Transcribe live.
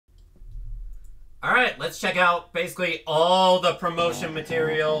Alright, let's check out basically all the promotion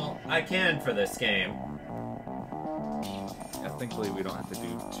material I can for this game. Yeah, thankfully we don't have to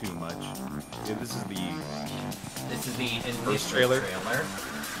do too much. Yeah, this is the initial trailer.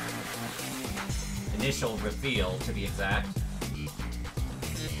 Initial reveal, to be exact.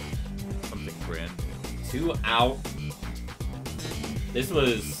 Something brand new. 2 out. This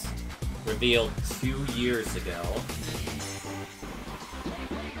was revealed 2 years ago.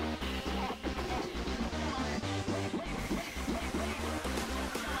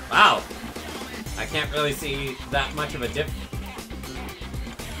 Wow! I can't really see that much of a difference.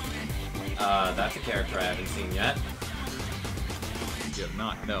 That's a character I haven't seen yet. You have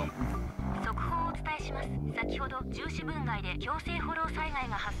not, no.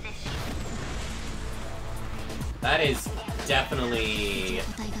 That is definitely...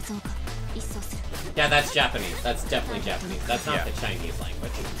 Yeah, that's Japanese. That's definitely Japanese. That's not the Chinese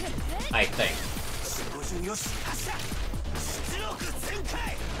language, I think.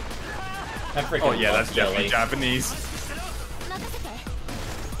 Oh yeah, that's definitely Japanese.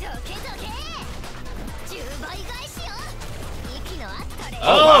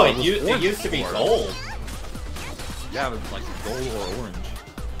 Oh, wow, it used to be gold. Yeah, it was like gold or orange.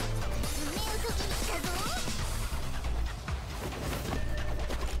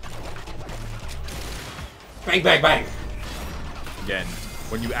 Bang, bang, bang! Again,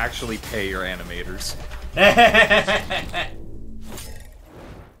 when you actually pay your animators.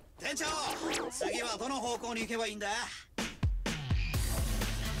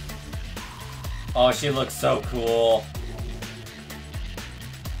 Oh, she looks so cool.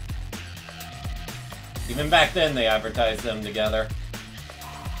 Even back then, they advertised them together.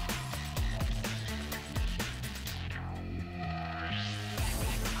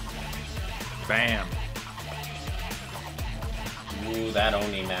 Bam. Ooh, that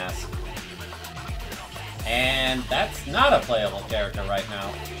Oni mask. And that's not a playable character right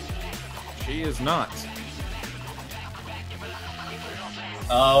now. She is not.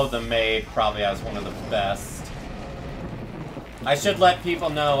 Oh, the maid probably has one of the best. I should let people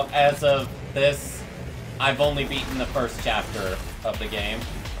know, as of this, I've only beaten the first chapter of the game.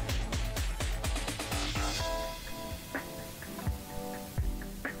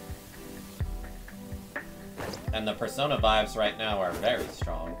 And the Persona vibes right now are very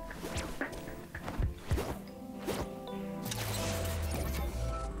strong.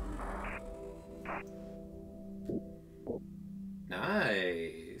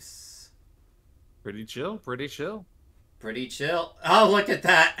 Nice. Pretty chill, pretty chill. Pretty chill. Oh, look at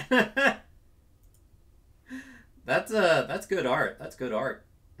that. That's good art. That's good art.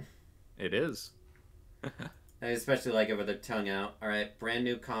 It is. I especially like it with their tongue out. All right, brand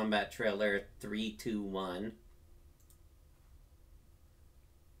new combat trailer 3-2-1.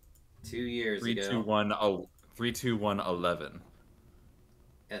 2 years ago. 3-2-1, oh, 3-2-1-11.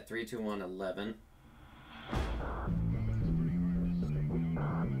 Yeah, 3-2-1-11.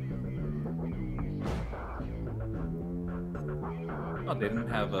 Oh, they didn't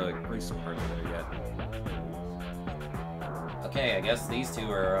have a Grease part there yet. Okay, I guess these two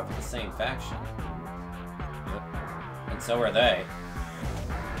are of the same faction. Yep. And so are they.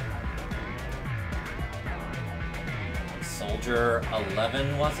 Soldier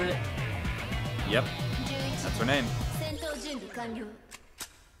 11, was it? Yep. That's her name.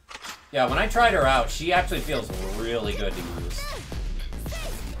 Yeah, when I tried her out, she actually feels really good to use.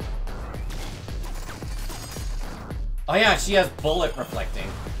 Oh yeah, she has bullet reflecting.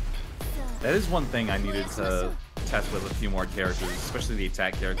 That is one thing I needed to test with a few more characters, especially the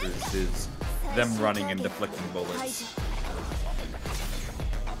attack characters, is them running and deflecting bullets.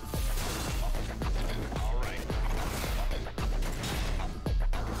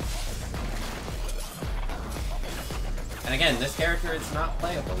 And again, this character is not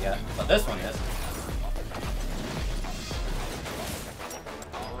playable yet, but this one is.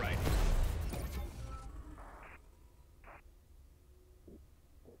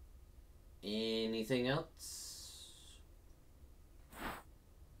 Anything else?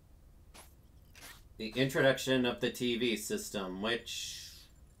 The introduction of the TV system, which...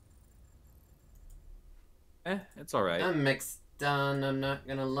 It's alright. I'm mixed on, I'm not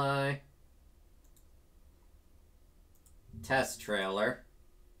gonna lie. Test trailer.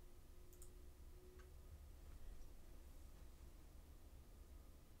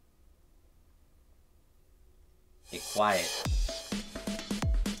 Be quiet.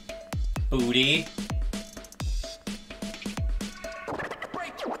 Booty.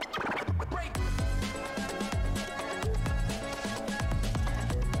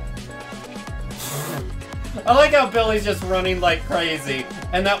 I like how Billy's just running like crazy,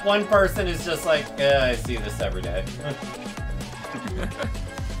 and that one person is just like, yeah, I see this every day.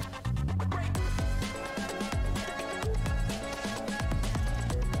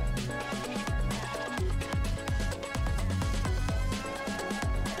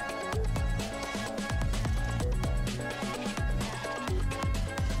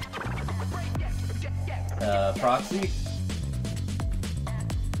 Proxy?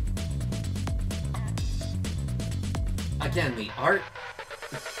 Again, the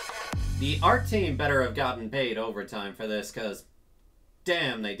art team better have gotten paid overtime for this, because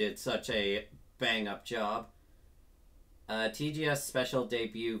damn, they did such a bang-up job. TGS special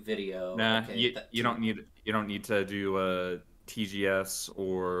debut video. Nah, okay, you don't need to do TGS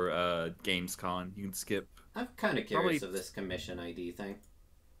or Gamescon. You can skip. I'm kind of curious of this commission ID thing.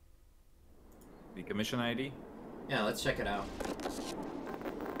 The commission ID? Yeah, let's check it out.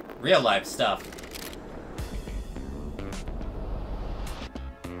 Real life stuff.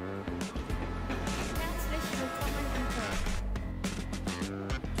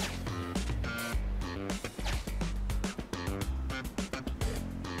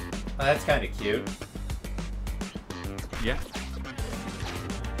 Oh, that's kind of cute. Yeah.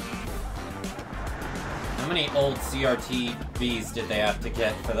 How many old CRTVs did they have to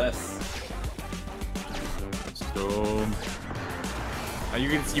get for this? So you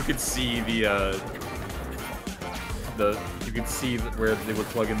could see you could see where they would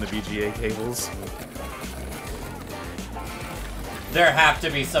plug in the VGA cables. There have to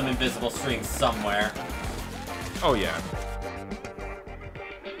be some invisible strings somewhere. Oh yeah.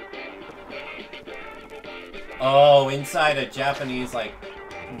 Oh, inside a Japanese like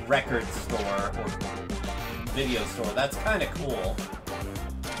record store or video store. That's kind of cool.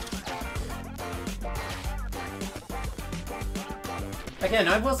 Again,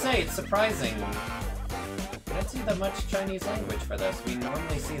 I will say it's surprising. I don't see that much Chinese language for this. We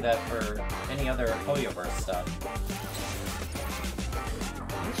normally see that for any other Hoyoverse stuff.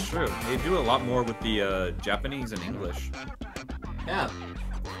 That's true. They do a lot more with the Japanese and English. Yeah.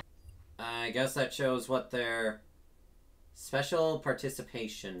 I guess that shows what their special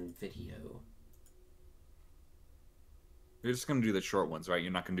participation video. You're just gonna do the short ones, right?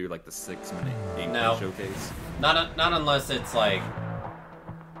 You're not gonna do like the 6-minute gameplay No. showcase. Not unless it's like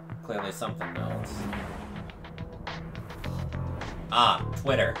clearly something else. Ah,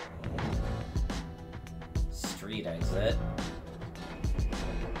 Twitter. Street exit.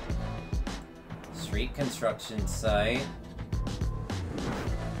 Street construction site.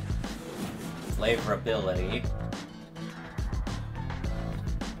 Flavorability.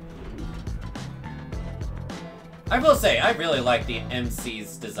 I will say, I really like the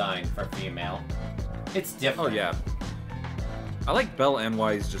MC's design for female. It's different. Oh yeah. I like Belle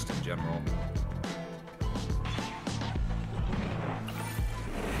NY's just in general.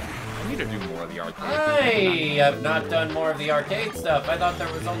 I need to do more of the arcade. I have not done more of the arcade stuff. I thought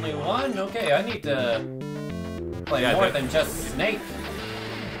there was only one. Okay, I need to play more than just Snake.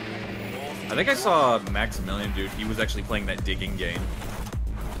 I think I saw Maximilian, dude. He was actually playing that digging game.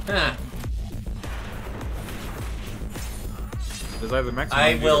 Huh. There's either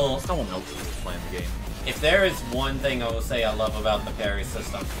Maximilian or someone else was playing the game. If there is one thing I will say I love about the parry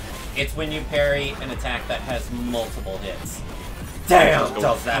system, it's when you parry an attack that has multiple hits. Damn,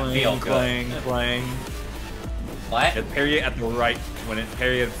 does that feel good. Clang. What? It parry at the right, when it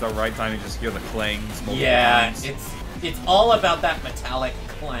parry at the right time, you just hear the clangs multiple times. It's all about that metallic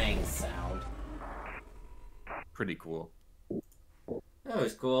clang sound. Pretty cool. That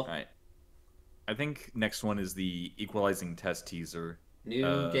was cool. Alright. I think next one is the equalizing test teaser. New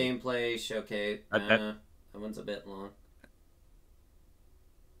gameplay showcase. That one's a bit long.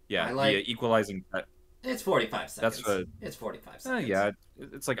 Yeah, the equalizing. It's 45 seconds. It's 45 seconds. Yeah,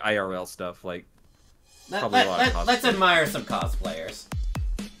 it's like IRL stuff. Like, let's admire some cosplayers.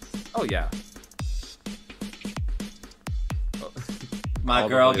 Oh yeah. My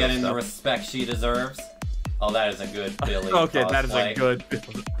girl getting the respect she deserves. Oh, that is a good Billy. Okay, cosplay. that is a good.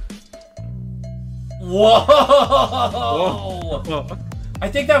 Whoa! Whoa! I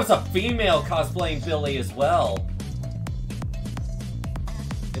think that was a female cosplaying Billy as well.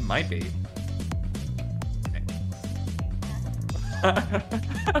 It might be.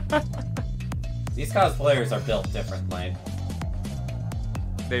 These cosplayers are built differently.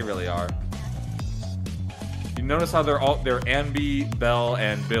 They really are. You notice how they're Ambi, Belle,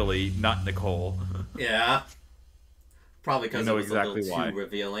 and Billy, not Nicole. Yeah. Probably because it was exactly a little too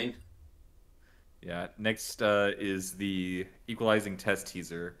revealing. Yeah. Next is the equalizing test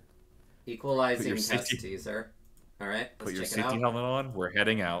teaser. Equalizing test teaser. All right. Put your safety helmet on. We're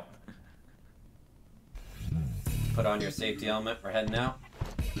heading out. Put on your safety helmet. We're heading out.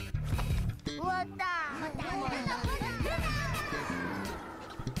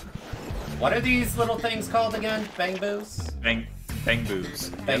 What are these little things called again? Bang boos? Bang boos.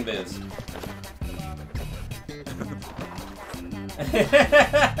 Bang boos.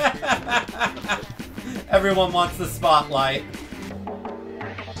 Everyone wants the spotlight.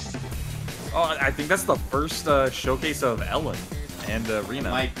 Oh, I think that's the first showcase of Ellen and Rena.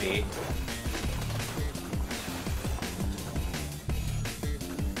 Might be.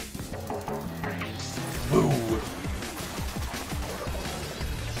 Boo.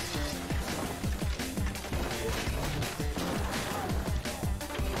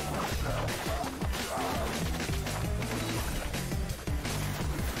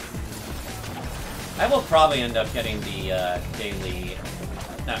 I will probably end up getting the daily,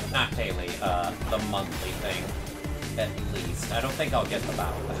 not daily, the monthly thing, at least. I don't think I'll get the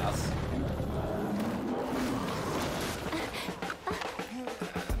Battle Pass.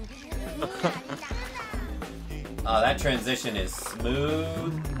 Oh, that transition is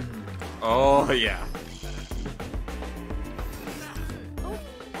smooth. Oh, yeah.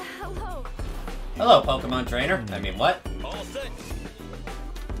 Hello, Pokemon trainer. I mean, what?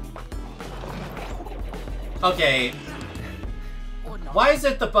 Okay. Why is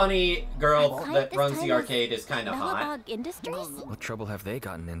it the bunny girl that runs the arcade is kind of hot? What trouble have they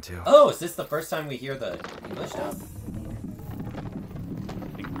gotten into? Oh, is this the first time we hear the English dub? I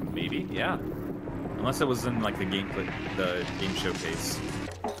think maybe, yeah. Unless it was in like the game showcase.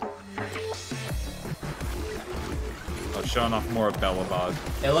 Oh, showing off more of Bellabog.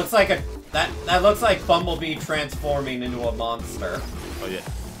 It looks like that looks like Bumblebee transforming into a monster. Oh yeah.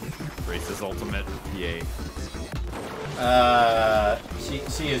 Race's ultimate. Yay.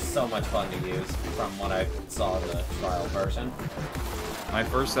 She is so much fun to use from what I saw the trial version. My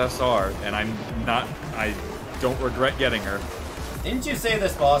first SR, and I don't regret getting her. Didn't you say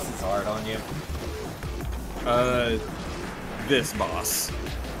this boss is hard on you? This boss.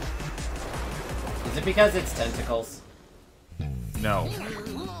 Is it because it's tentacles? No.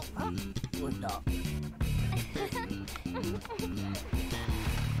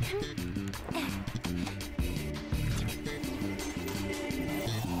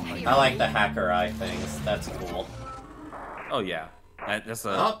 I like the hacker eye things. That's cool. Oh yeah, that's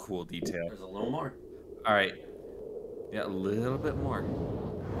a cool detail. There's a little more. All right. Yeah, a little bit more.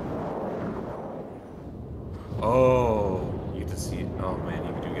 Oh, you get to see it. Oh man,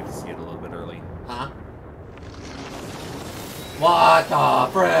 you do get to see it a little bit early. Huh? What the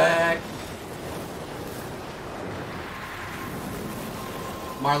frick?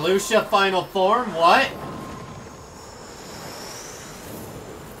 Marluxia final form? What?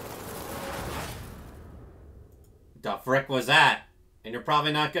 The frick was that? And you're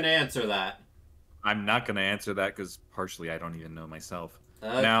probably not gonna answer that. I'm not gonna answer that because partially I don't even know myself.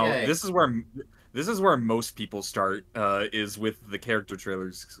 Okay. Now this is where most people start is with the character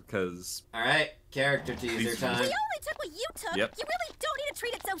trailers because. All right, character teaser time. We only took what you took. Yep. You really don't need to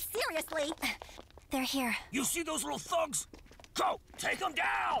treat it so seriously. They're here. You see those little thugs? Go, take them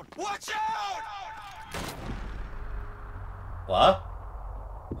down! Watch out! What?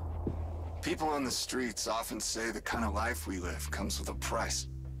 People on the streets often say the kind of life we live comes with a price.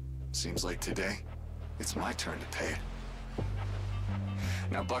 Seems like today, it's my turn to pay it.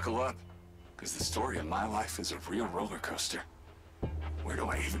 Now buckle up, because the story of my life is a real roller coaster. Where do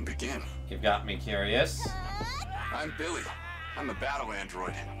I even begin? You've got me curious. I'm Billy. I'm a battle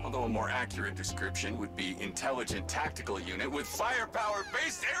android, although a more accurate description would be intelligent tactical unit with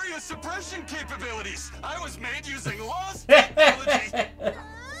firepower-based area suppression capabilities. I was made using lost technology.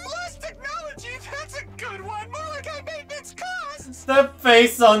 Lost technology? That's a good one. More like high maintenance costs. The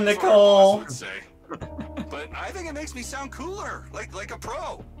face on Nicole. Would say. But I think it makes me sound cooler, like a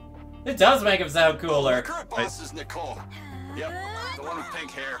pro. It does make him sound My cooler. current boss is Nicole. Yep, the one with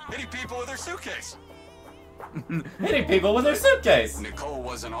pink hair, hitting people with her suitcase. Hitting people with their suitcase. Nicole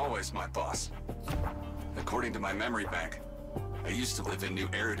wasn't always my boss. According to my memory bank, I used to live in New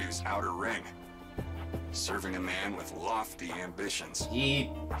Eridu's outer ring, serving a man with lofty ambitions. He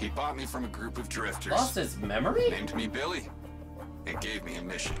He bought me from a group of drifters, lost his memory? named me Billy, and gave me a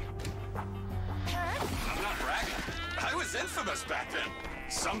mission. I'm not bragging. I was infamous back then.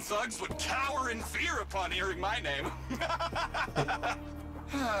 Some thugs would cower in fear upon hearing my name.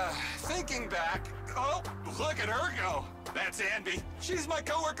 Thinking back, oh, look at her go. That's Andy. She's my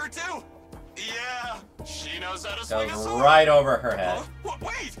coworker too. Yeah, she knows how to swing a Goes sword. right over her head.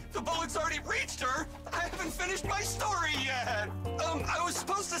 Wait, the bullet's already reached her. I have haven't finished my story yet. I was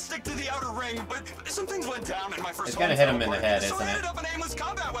supposed to stick to the outer ring, but some things went down in my first. It's gonna hit him in the head, so isn't I it? ended up an aimless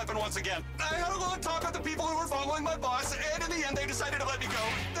combat weapon once again. I had a long talk with the people who were following my boss, and in the end, they decided to let me go.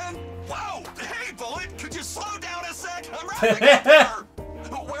 Then, wow, hey, Bullet, could you slow down a sec? I'm wrapping up here.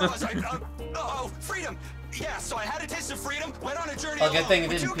 Where was I? Oh, freedom. Yeah, so I had a taste of freedom, went on a journey Well, good thing it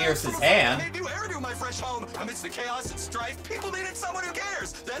alone. didn't With you pierce guys his from hand. Made new hairdo my fresh home. Amidst the chaos and strife, people needed someone who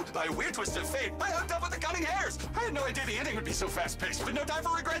cares. Then, by a weird twist of fate, I hooked up with the Cunning Hairs. I had no idea the ending would be so fast-paced, but no time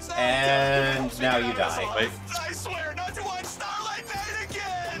for regrets now. And now you die. Wait. I swear not to watch Starlight Night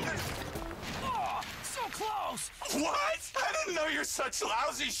again! Oh, so close. What? I didn't know you're such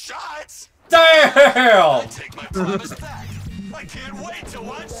lousy shots! I Damn! take my promise back. I can't wait to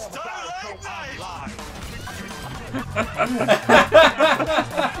watch Starlight Night!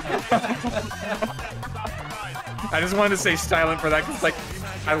 I just wanted to say silent for that because, like,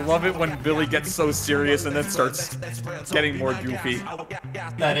 I love it when Billy gets so serious and then starts getting more goofy.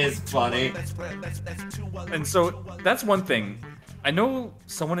 That is funny. And so that's one thing. I know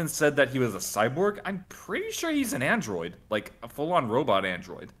someone had said that he was a cyborg. I'm pretty sure he's an android, like a full-on robot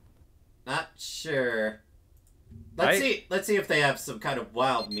android. Not sure. Let's see if they have some kind of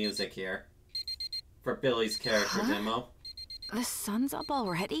wild music here for Billy's character demo. The sun's up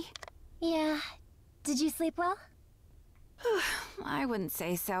already? Yeah. Did you sleep well? I wouldn't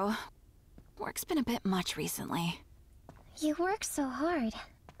say so. Work's been a bit much recently. You work so hard.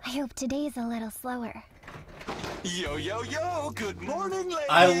 I hope today's a little slower. Yo, yo, yo! Good morning, ladies!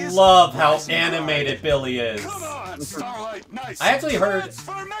 I love how animated Billy is. Come on, Starlight, nice. I actually heard-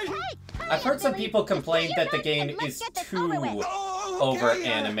 Transformation! I've heard some people complain that the game is too Oh, over okay,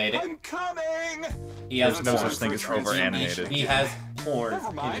 animated. I'm coming! He has There's no porn. such thing as over animated. He has porn Never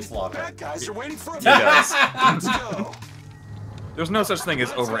in mind. his locker. Bad guys are waiting for a He does. Let's go. There's no such thing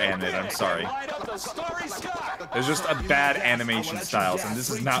as over animated. I'm sorry. Light up the starry sky. There's just a bad animation styles, and this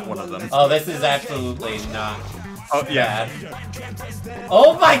is not one of them. Oh, this is absolutely not Oh yeah. bad.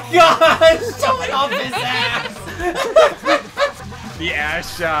 Oh my god! Showing off his ass! The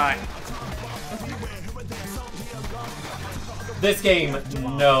ass shot. This game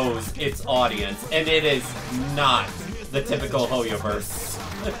knows its audience, and it is not the typical Hoyoverse.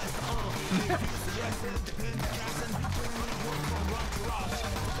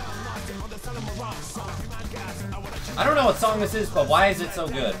 I don't know what song this is, but why is it so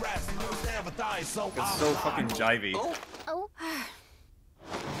good? It's so fucking jivey. Oh,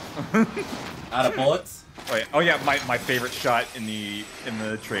 Out of bullets? Wait, oh yeah, my favorite shot in the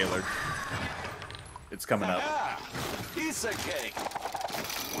trailer. It's coming up. Ah, piece of cake.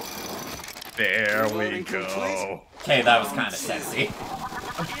 There we go. Okay, that was kind of sexy.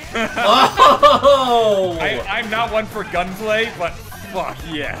 Oh! I'm not one for gunplay, but fuck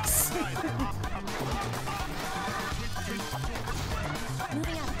yes.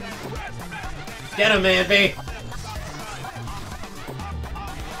 Get him, Manby!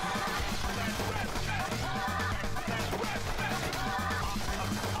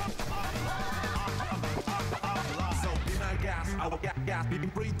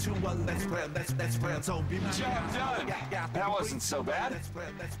 Job done. That wasn't so bad.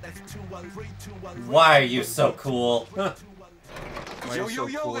 Why are you so cool? Huh. Why Yo, are you yo, so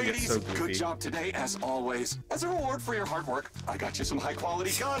yo, cool and get ladies. so Good goofy? job today, as always. As a reward for your hard work, I got you some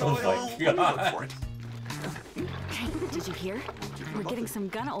high-quality gun Oh oil. my What do you God. look for it? Hey, did you hear? We're getting some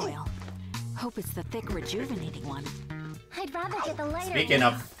gun oil. Hope it's the thick, rejuvenating one. I'd rather get the lighter Speaking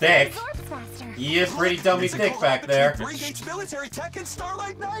one. of thick, It absorbs faster. he is pretty dummy It's a thick collab back there. between 3H military tech and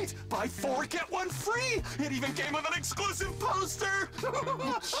Starlight Night. Buy 4, get 1 free. It even came with an exclusive poster.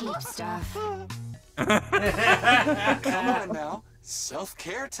 Cheap stuff. Come on now,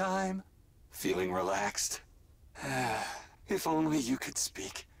 self-care time. Feeling relaxed? If only you could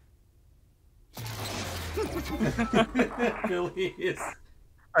speak. Billy is...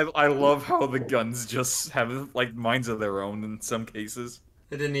 I love how the guns just have like minds of their own in some cases.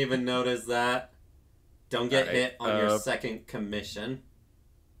 I didn't even notice that. Don't get Alright, hit on your second commission.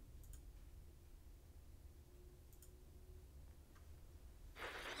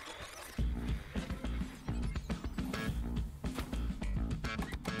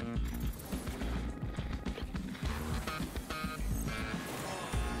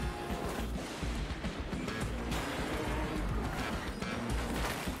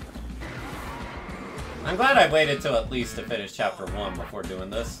 I'm glad I waited till at least to finish chapter 1 before doing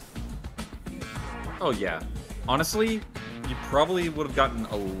this. Oh yeah. Honestly, you probably would have gotten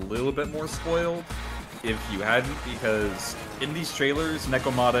a little bit more spoiled if you hadn't, because in these trailers,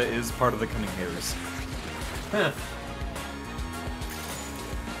 Nekomata is part of the Cunning Hairs. Huh.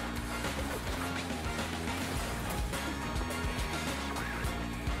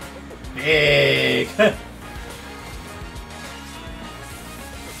 big.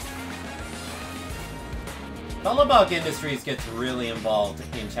 Bug Industries gets really involved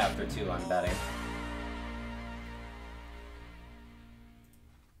in Chapter 2, I'm betting.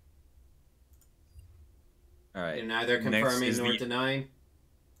 Alright. You're neither confirming nor denying.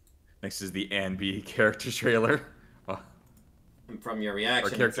 Next is the Anby character trailer. Oh. And from your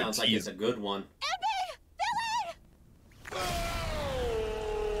reaction, it sounds like it's a good one.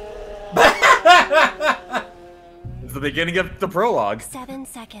 It's the beginning of the prologue. 7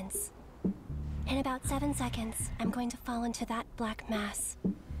 seconds. In about 7 seconds, I'm going to fall into that black mass.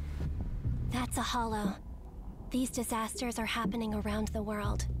 That's a hollow. These disasters are happening around the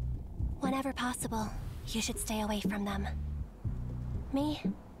world. Whenever possible, you should stay away from them. Me,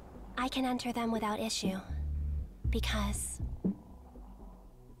 I can enter them without issue. Because...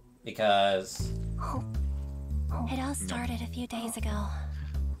 It all started a few days ago.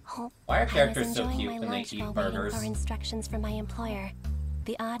 Why are characters so I was cute enjoying when my they lunch eat while burgers? waiting for instructions from my employer,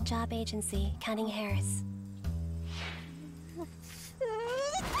 the odd job agency, Cunning Hares.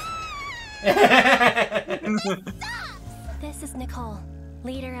 This is Nicole,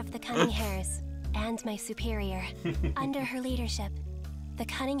 leader of the Cunning Hares, and my superior. Under her leadership, the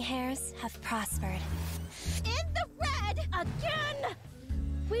Cunning Hares have prospered. In the red again!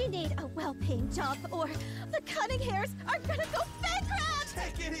 We need a well-paying job, or the Cunning Hares are gonna go bankrupt!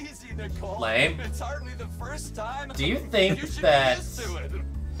 Take it easy, Nicole. Lame. It's hardly the first time. Do you think You should that get used to it.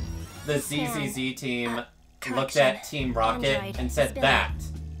 the ZZZ team looked correction. at Team Rocket Android and said Billy. that?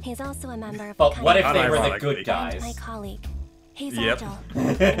 He's also a member of But the what if Cunning they were the Unironically. good and guys? my colleague. He's Yep. agile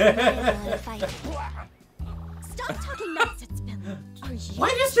and reliable in a fight. Stop talking nonsense, Billy. Are you Why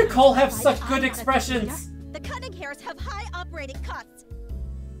does Nicole have like such I'm good not a expressions? leader? The Cunning Hares have high operating costs.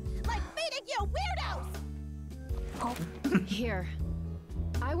 Like feeding you weirdos! Here.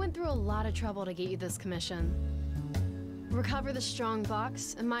 I went through a lot of trouble to get you this commission. Recover the strong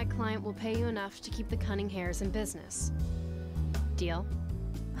box, and my client will pay you enough to keep the Cunning Hares in business. Deal?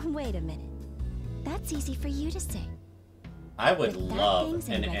 Wait a minute. That's easy for you to say. I would But that love thing's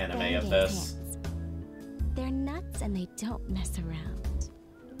in an Red anime Band of Gang's this. hands. They're nuts and they don't mess around.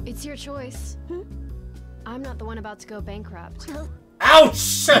 It's your choice. I'm not the one about to go bankrupt. You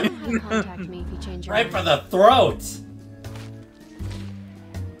Ouch! know how to contact me if you change your Right mind. for the throat!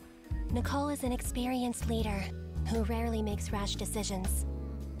 Nicole is an experienced leader who rarely makes rash decisions.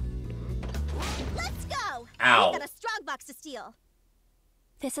 Let's go! Ow. We got a strong box to steal.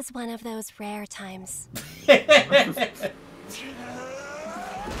 This is one of those rare times.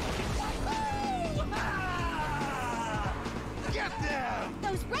 Get them!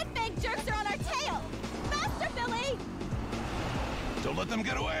 Those red bank jerks are on our tail! Faster, Billy! Don't let them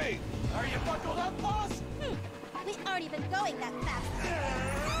get away! Are you buckled up, boss? We aren't even going that fast.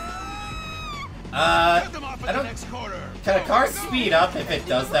 Get them off I at the don't... next corner! Can a car speed up if it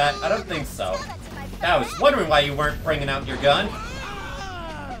does that? I don't think so. I was wondering why you weren't bringing out your gun.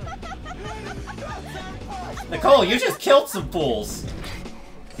 Nicole, you just killed some fools.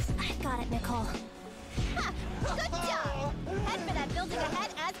 I've got it, Nicole. Ha! Good job! Head for that building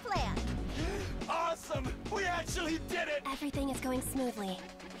ahead as planned. Awesome! We actually did it! Everything is going smoothly.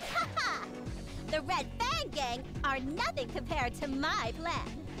 Ha ha! The Red Fang Gang are nothing compared to my plan.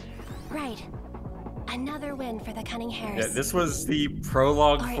 Right. Another win for the Cunning Hares. Yeah, this was the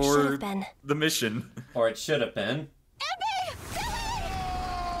prologue Or it for should've been. the mission. Or it should have been.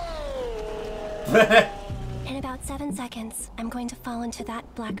 In about 7 seconds, I'm going to fall into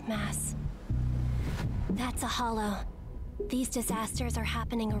that black mass. That's a hollow. These disasters are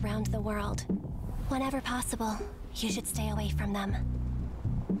happening around the world. Whenever possible, you should stay away from them.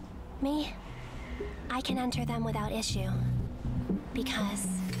 Me, I can enter them without issue. Because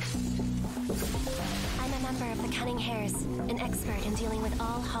I'm a member of the Cunning Hares, an expert in dealing with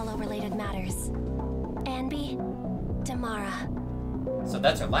all hollow-related matters. Anby Damara. So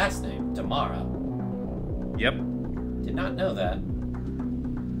that's her last name, Damara. Yep. Did not know that.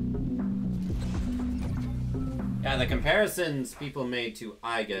 Yeah, the comparisons people made to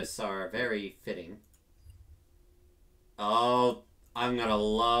Igus are very fitting. Oh, I'm gonna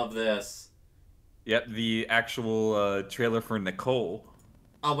love this. Yep, the actual trailer for Nicole.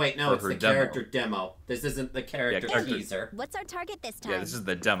 Oh wait, no, For it's her the demo. character demo. This isn't the character character- teaser. What's our target this time? Yeah, this is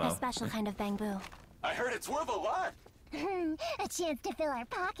the A demo. special kind of bamboo. I heard it's worth a lot. A chance to fill our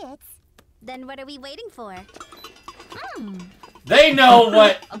pockets. Then what are we waiting for? They know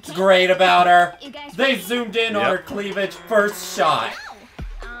what's great about her. You guys They zoomed in on Yep. her cleavage first shot.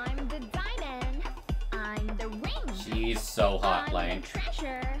 I'm the diamond. I'm the ring. She's so hot, Lane.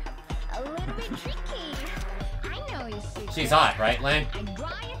 treasure. A little bit tricky. I know your secret. She's hot, right, Lane? I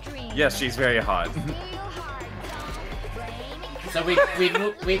draw your dreams. Yes, she's very hot. So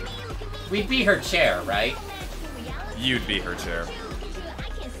we'd be her chair, right? You'd be her chair.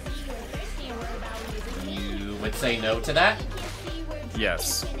 You would say no to that?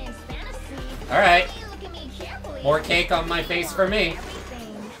 Yes. Alright. More cake on my face for me.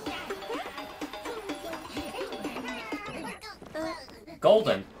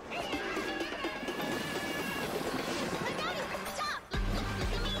 Golden.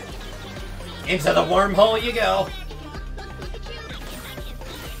 Into the wormhole you go.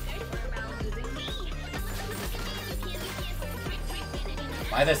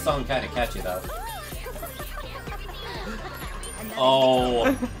 Why this song kind of catchy though?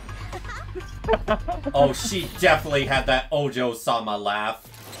 Oh. Oh, she definitely had that Ojo-sama laugh.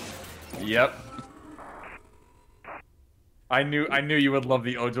 Yep. I knew you would love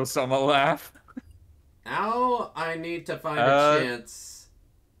the Ojo-sama laugh. Now I need to find a chance.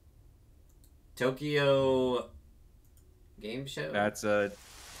 Tokyo Game Show? That's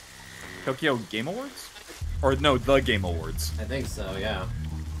Tokyo Game Awards? Or no, the Game Awards. I think so, yeah.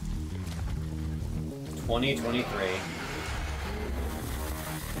 2023.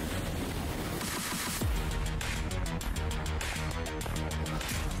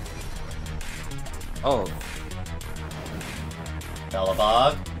 Oh.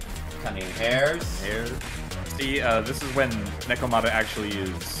 Bellabog. Cunning Hairs. See, this is when Nekomata actually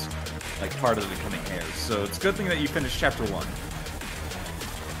is, like, part of the Cunning Hairs. So it's a good thing that you finished Chapter 1.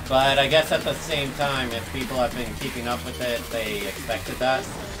 But I guess at the same time, if people have been keeping up with it, they expected that.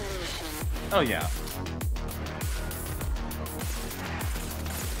 Oh, yeah.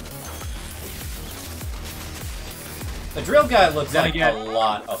 The drill guy looks Then like again- a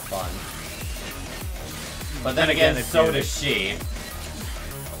lot of fun. But then again, if so you- does she.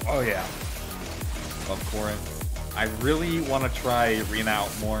 Oh, yeah. Of course. I really want to try Rina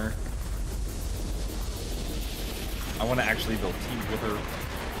out more. I want to actually build teams with her.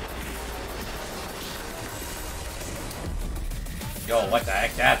 Yo, what the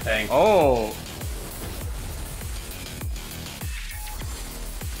heck, that thing? Oh!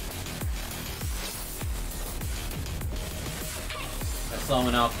 They're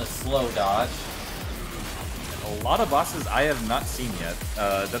slowing off the slow dodge. A lot of bosses I have not seen yet.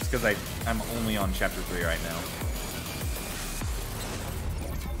 That's because I'm only on Chapter 3 right now.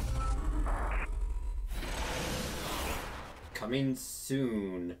 Coming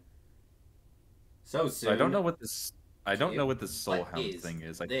soon. So soon. So I don't know what this. I don't know what this Soul What Hound is thing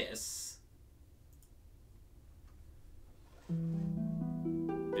is. this?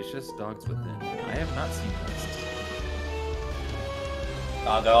 Vicious Dogs Within. I have not seen this.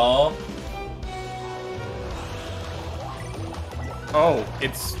 Doggo. Oh,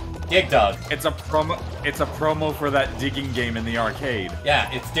 it's Dig Dug. It's a promo. It's a promo for that digging game in the arcade.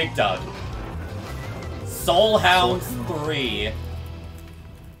 Yeah, it's Dig Dug. Soul Hounds 3.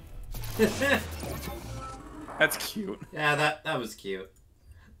 That's cute. Yeah, that was cute.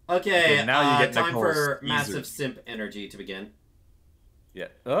 Okay, now you get time Nicole's for Easer. massive simp energy to begin. Yeah.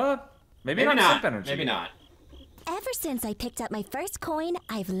 Maybe Maybe not. not. Simp energy. Maybe not. Ever since I picked up my first coin,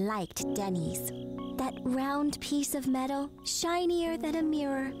 I've liked Denny's. That round piece of metal, shinier than a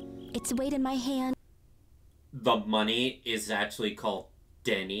mirror. Its weight in my hand. The money is actually called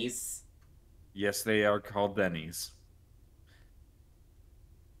Denny's. Yes, they are called Denny's.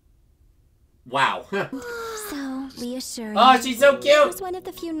 Wow. So reassuring. Oh, she's so It cute! was one of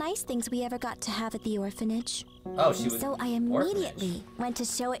the few nice things we ever got to have at the orphanage. Oh, she was So I immediately went to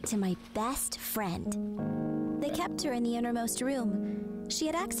show it to my best friend. They kept her in the innermost room. She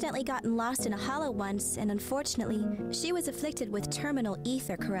had accidentally gotten lost in a hollow once, and unfortunately, she was afflicted with terminal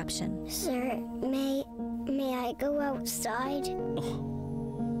ether corruption. Sir, may I go outside?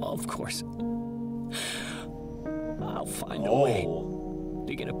 Of course. I'll find a way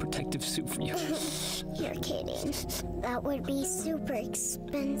to get a protective suit for you. You're kidding. That would be super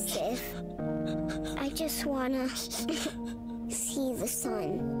expensive. I just wanna see the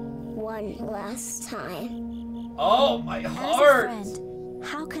sun one last time. Oh, my As a heart! friend,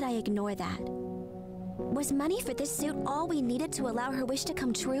 how could I ignore that? Was money for this suit all we needed to allow her wish to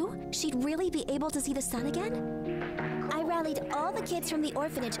come true? She'd really be able to see the sun again? I rallied all the kids from the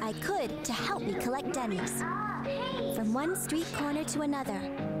orphanage I could to help me collect Denny's. From one street corner to another,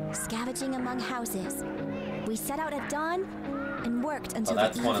 scavenging among houses. We set out at dawn and worked until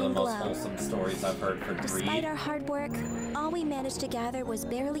that's the one of the evening most glow. wholesome stories I've heard for Despite Greed. our hard work, all we managed to gather was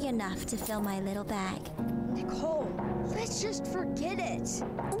barely enough to fill my little bag. Nicole, let's just forget it.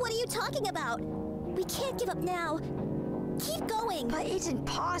 What are you talking about? We can't give up now. keep going. But it's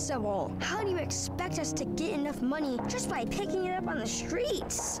impossible. How do you expect us to get enough money just by picking it up on the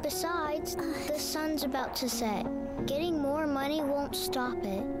streets? Besides, the sun's about to set. Getting more money won't stop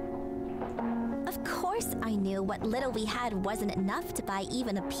it. Of course I knew what little we had wasn't enough to buy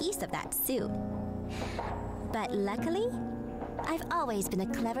even a piece of that suit. But luckily, I've always been a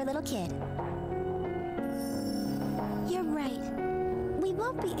clever little kid. You're right. We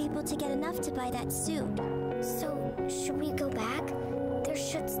won't be able to get enough to buy that suit. So, should we go back? There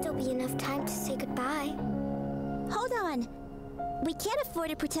should still be enough time to say goodbye. Hold on. We can't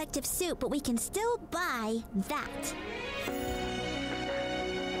afford a protective suit, but we can still buy that.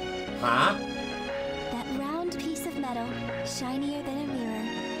 Huh? That round piece of metal, shinier than a mirror.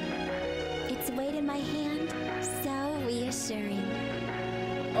 Its weight in my hand, so reassuring.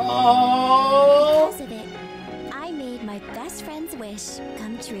 Oh! Because of it, I made my best friend's wish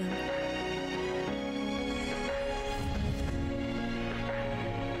come true.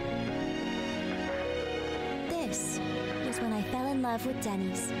 This was when I fell in love with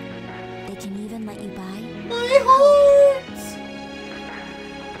Denny's. They can even let you buy my heart!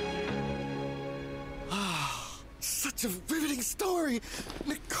 Such a riveting story!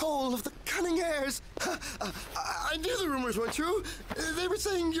 Nicole of the Cunning Hairs! I knew the rumors were true. They were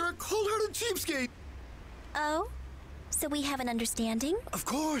saying you're a cold-hearted cheapskate. Oh? So we have an understanding? Of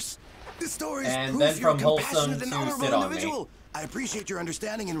course! This story is and proof then you're from a Wholesome compassionate and to honorable Sit On individual. Me. I appreciate your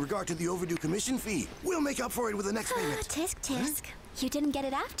understanding in regard to the overdue commission fee. We'll make up for it with the next payment. Tisk tisk. You didn't get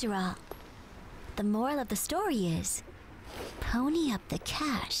it after all. The moral of the story is, pony up the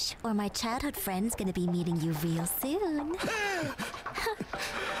cash, or my childhood friend's gonna be meeting you real soon.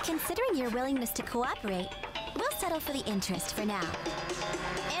 Considering your willingness to cooperate, we'll settle for the interest for now.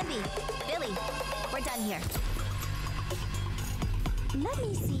 Andy, Billy, we're done here. Let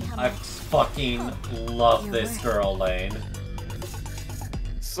me see how I much... fucking love this girl, Lane.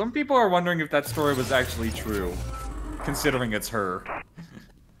 Some people are wondering if that story was actually true, considering it's her.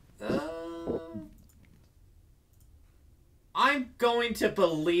 I'm going to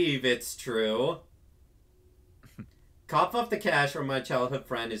believe it's true. Cough up the cash or my childhood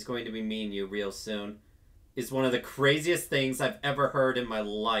friend is going to be meeting you real soon. Is one of the craziest things I've ever heard in my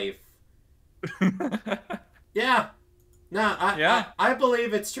life. Yeah. No, I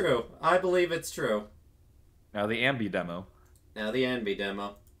believe it's true. I believe it's true. Now the Ambi demo. Now the Ambi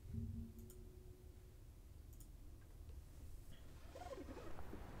demo.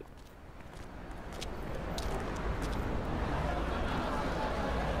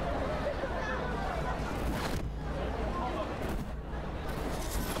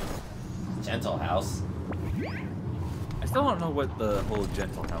 Gentle House. I still don't know what the whole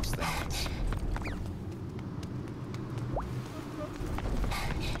Gentle House thing is.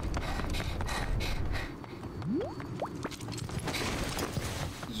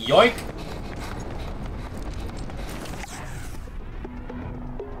 Yoink!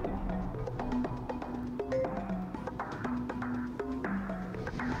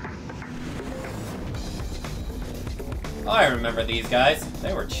 I remember these guys.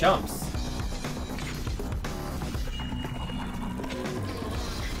 They were chumps.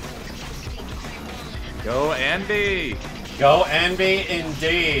 Go Andy! Go Andy,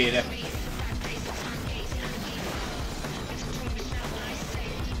 indeed.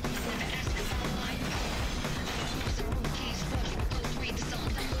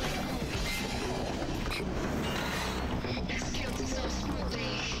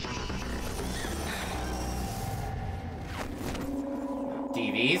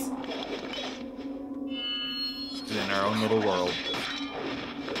 TVs? In our own little world.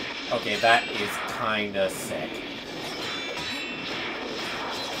 Okay, that is kinda sick.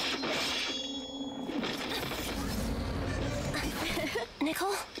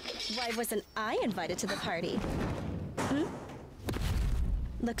 Nicole? Why wasn't I invited to the party? Hmm?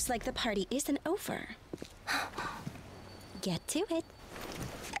 Looks like the party isn't over. Get to it.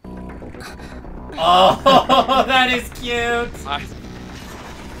 Oh, that is cute!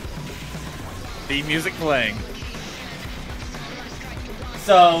 The music playing.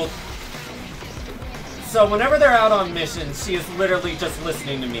 So whenever they're out on missions, she is literally just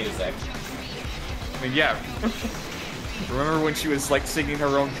listening to music. I mean, yeah. Remember when she was, like, singing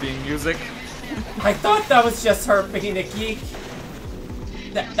her own theme music? I thought that was just her being a geek.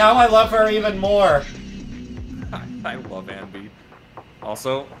 Now I love her even more. I love Ambi.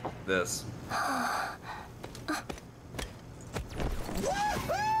 Also, this.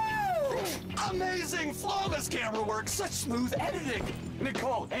 Amazing! Flawless camera work! Such smooth editing!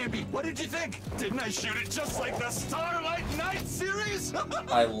 Nicole, Ambi, what did you think? Didn't I shoot it just like the Starlight Night series?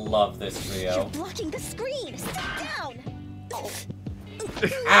 I love this You're trio. blocking the screen! Step down!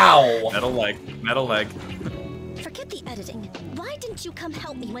 Ow! Metal leg. Metal leg. Forget the editing. Why didn't you come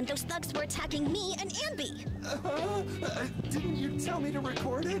help me when those thugs were attacking me and Ambi? Didn't you tell me to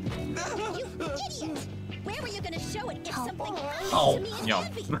record it? You idiot! Where were you gonna show it if something happened Oh. to me and Yum.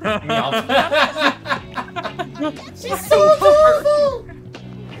 Ambi? She's so adorable!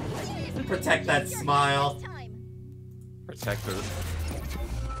 Protect that smile. Protect her.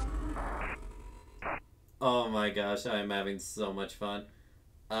 Oh my gosh, I am having so much fun.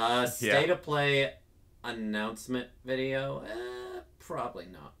 State of play announcement video? Probably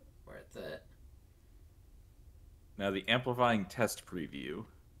not worth it. Now the amplifying test preview.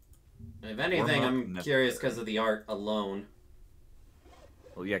 If anything, I'm curious because of the art alone.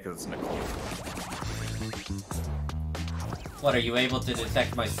 Well, yeah, because it's Nicole. What, are you able to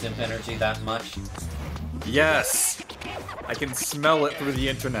detect my simp energy that much? Yes! I can smell it through the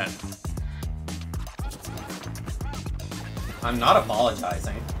internet. I'm not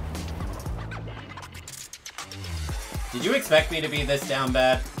apologizing. Did you expect me to be this down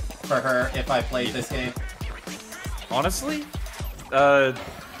bad for her if I played this game? Honestly?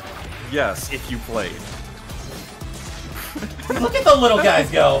 Yes, if you played. Look at the little guys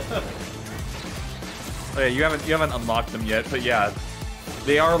go! Okay, you haven't unlocked them yet, but yeah.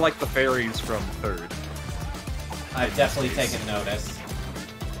 They are like the fairies from 3rd. I've definitely taken notice.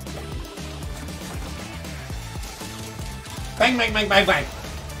 Bang, bang, bang, bang, bang!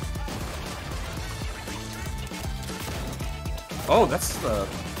 Oh, that's the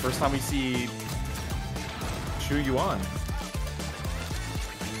first time we see Shu Yuan.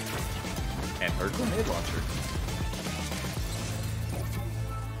 And her grenade launcher.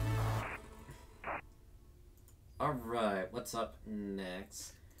 Alright, what's up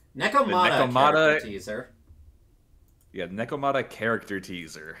next? Nekomata character teaser. Yeah, Nekomata character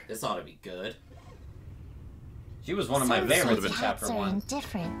teaser. This ought to be good. She was one of my favorites in Chapter 1.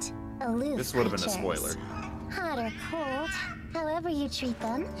 Different, aloof This would have been a creatures. spoiler. Hot or cold, however you treat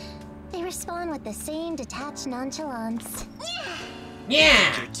them, they respond with the same detached nonchalance.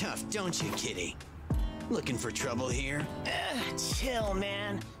 Yeah! You're tough, don't you, kitty? Looking for trouble here? Chill,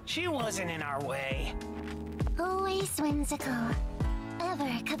 man. She wasn't in our way. Always whimsical, ever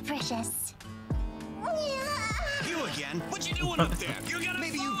capricious. You again? What you doing up there? You're gonna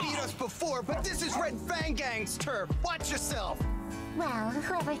Maybe you beat us before, but this is Red Fang Gang's turf. Watch yourself. Well,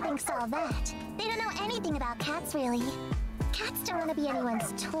 whoever thinks all that, they don't know anything about cats, really. Cats don't want to be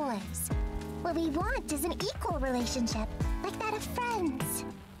anyone's toys. What we want is an equal relationship, like that of friends.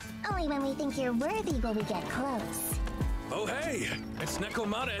 Only when we think you're worthy will we get close. Oh, hey! It's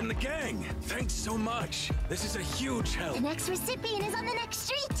Nekomata and the gang. Thanks so much. This is a huge help. The next recipient is on the next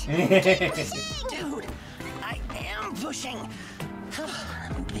street. Keep pushing! Dude, I am pushing.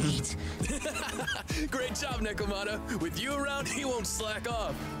 I'm beat. Great job, Nekomata. With you around, he won't slack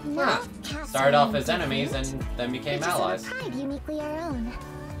off. Huh. Started off as enemies and then became allies. Pride uniquely our own.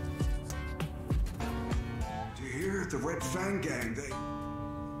 Do you hear? The Red Fang Gang, they...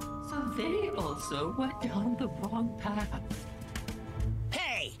 So they also went down the wrong path.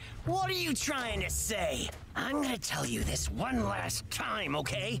 Hey, what are you trying to say? I'm gonna tell you this one last time,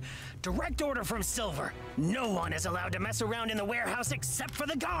 okay? Direct order from Silver. No one is allowed to mess around in the warehouse except for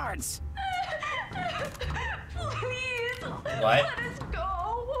the guards. Please, What? let us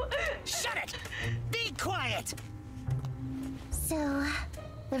go. Shut it! Be quiet! So,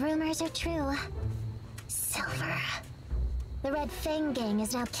 the rumors are true. Silver. The Red Fang Gang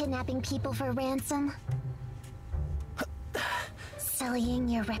is now kidnapping people for ransom. Sullying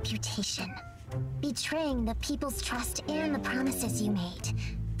your reputation. Betraying the people's trust and the promises you made.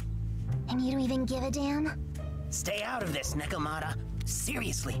 And you don't even give a damn? Stay out of this, Nekomata.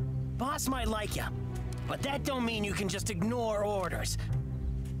 Seriously, boss might like you, but that don't mean you can just ignore orders.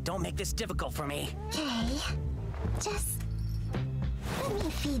 Don't make this difficult for me. Okay. Just let me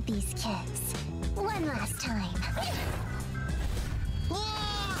feed these kids. One last time.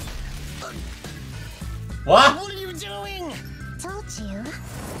 What? What are you doing? Told you.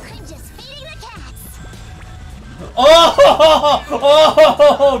 I'm just feeding the cats. Oh!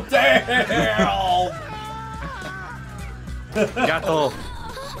 Oh! Damn! Gato.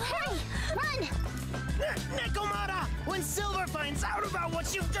 Hurry! Run! Nekomata! When Silver finds out about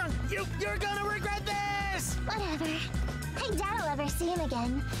what you've done, you're gonna regret this! Whatever. I doubt I'll ever see him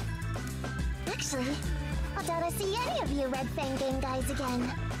again. Actually, I doubt I'll see any of you Red Fang Gang guys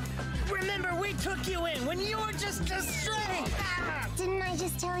again. Remember, we took you in when you were just a stray! Didn't I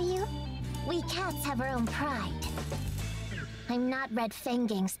just tell you? We cats have our own pride. I'm not Red Fang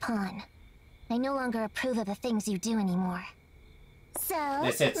Gang's pawn. I no longer approve of the things you do anymore. So,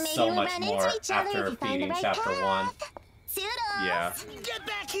 This hits maybe so we'll much run more into each other after if you find the beating right Chapter path. 1. Suit Yeah. Get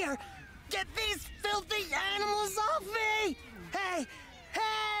back here! Get these filthy animals off me! Hey!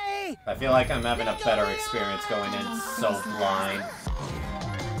 Hey! I feel like I'm having a better experience going in so blind.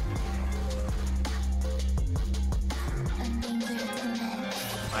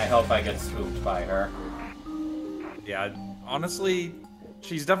 I hope I get spooked by her. Yeah, honestly,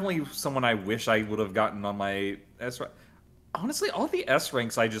 she's definitely someone I wish I would have gotten on my S rank. Honestly, all the S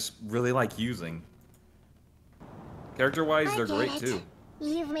ranks I just really like using. Character-wise, they're great too.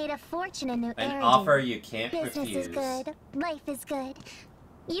 You've made a fortune in New An Eridan. offer you can't Business refuse. is good. Life is good.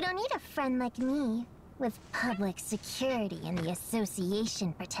 You don't need a friend like me, with public security and the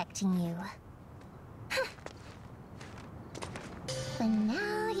association protecting you. But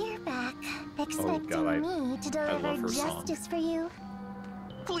now you're back, expecting me to deliver justice for you.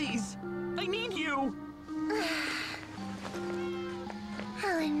 Please, I need you.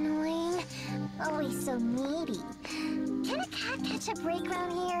 How annoying. Always so needy. Can a cat catch a break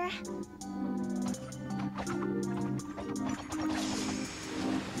around here?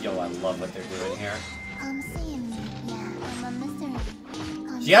 Yo, I love what they're doing here. Come see me. Yeah, I'm a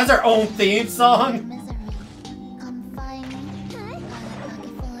mystery. She has her own theme song? Come find me. Got a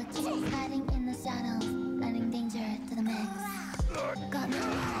pocket full of cheese hiding in the shadows, adding danger to the mix. Got no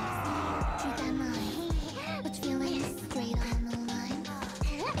lies, treat that mine. Which feelings straight on the line.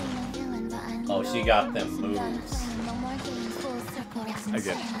 Ain't no feeling, but I need Oh, she got them moves. no more games, full circle. I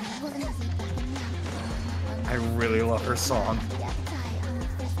get it. I really love her song.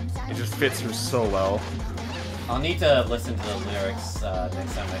 It just fits her so well. I'll need to listen to the lyrics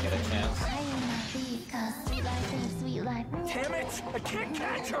next time I get a chance. Damn it! I can't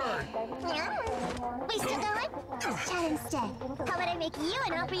catch her! We still going? Chat instead. How about I make you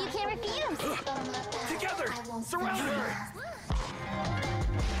an offer you can't refuse? Together! Surround her!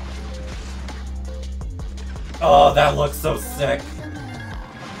 Oh, that looks so sick.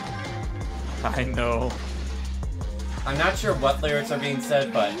 I know. I'm not sure what lyrics are being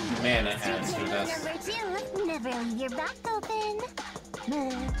said, but man, it adds to this. Number 2, never leave your back open.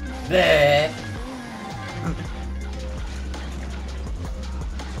 Bleh.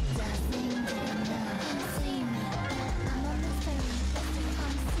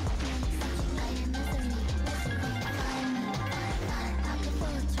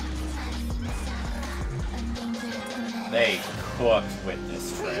 They cooked with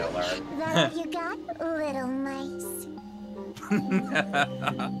this trailer. That you got, little mice.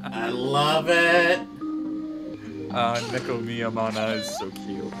 I love it. Neko Miyamana is so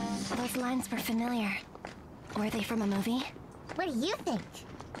cute. Those lines were familiar. Were they from a movie? What do you think?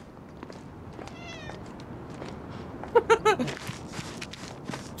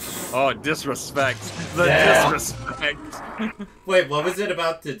 Oh, disrespect. The Yeah. disrespect. Wait, what was it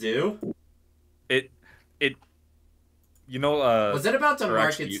about to do? You know, was it about to or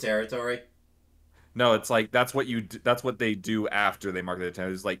mark actually, its territory? No, it's like that's what that's what they do after they mark their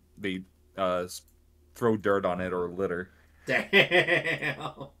territory. It's like they throw dirt on it or litter. Damn.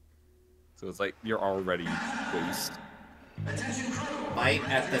 So it's like you're already waste. Bite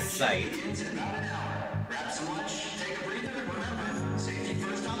at the site.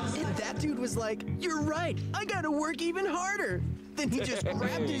 And that dude was like, "You're right, I gotta work even harder." Then he just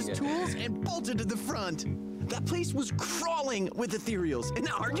grabbed his tools and bolted to the front. That place was crawling with ethereals, and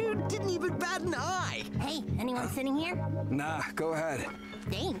our dude didn't even bat an eye. Hey, anyone sitting here? Nah, go ahead.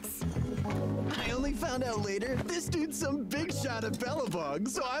 Thanks. I only found out later, this dude's some big shot at Bellabog,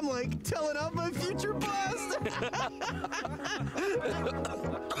 so I'm like telling off my future boss.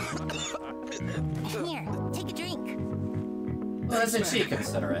 Here, take a drink. Well, doesn't she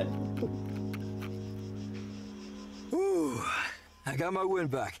consider it? Ooh, I got my win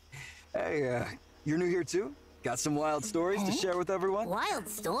back. Hey, you're new here too? Got some wild stories to share with everyone? Wild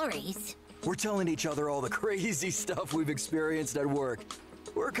stories? We're telling each other all the crazy stuff we've experienced at work.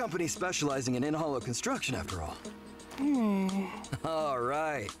 We're a company specializing in in-hollow construction, after all. All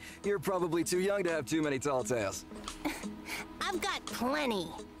right. You're probably too young to have too many tall tales. I've got plenty.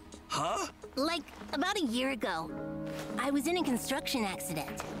 Huh? Like, about a year ago, I was in a construction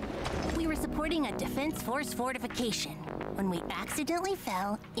accident. We were supporting a Defense Force fortification when we accidentally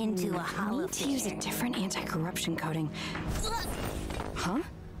fell into a hollow To use a different anti-corruption coding. Huh?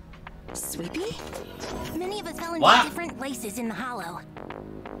 Sweepy? Many of us fell into different places in the hollow.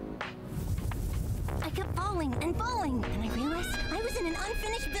 I kept falling and falling, and I realized I was in an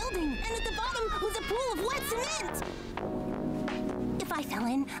unfinished building, and at the bottom was a pool of wet cement! If I fell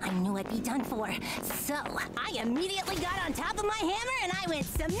in, I knew I'd be done for. So, I immediately got on top of my hammer and I went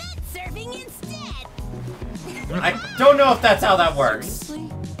cement surfing instead! I don't know if that's how that works.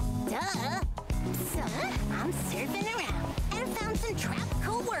 Duh! So, I'm surfing around, and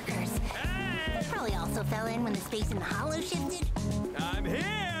also fell in when the space in the hollow shifted? I'm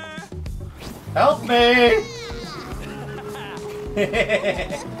here! Help me!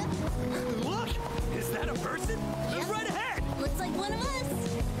 Look! Is that a person? Yep. Right ahead! Looks like one of us.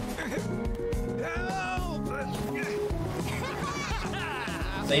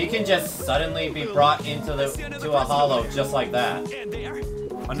 So you can just suddenly be brought into a hollow just like that.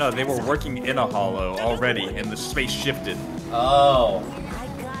 Oh no, they were working in a hollow already, and the space shifted. Oh. I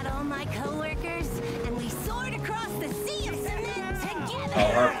got all my coworkers, and we soared across the sea of cement together.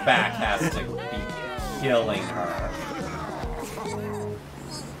 Oh, her back has to be killing her.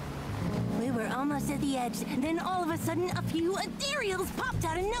 We were almost at the edge, then all of a sudden a few ethereals popped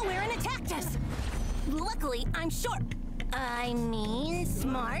out of nowhere and attacked us. Luckily, I'm short. I mean,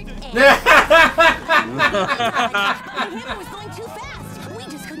 smart and... My hammer was going too fast. We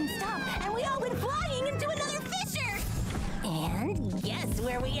just couldn't stop, and we all went flying into another fissure. And guess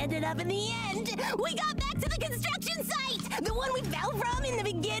where we ended up in the end? We got back to the construction site! The one we fell from in the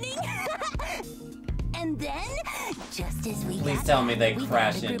beginning! And then, just as we Please got tell me they we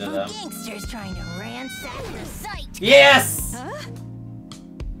crash found a into group them. of gangsters trying to ransack the site. Yes! Huh?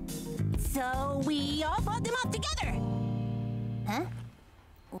 So we all fought them off together. Huh?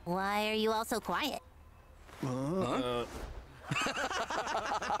 Why are you all so quiet? Huh?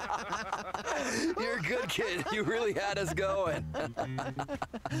 You're a good kid. You really had us going.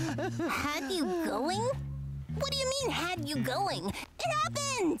 Had you going? What do you mean, had you going? It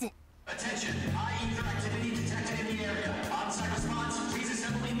happened! Attention! IE activity detected in the area. On-site response, please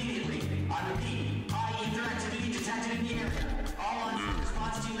assemble immediately. I repeat, IE activity detected in the area. All on-site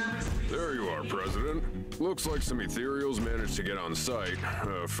response team members, please... There you are, President. Looks like some ethereals managed to get on site.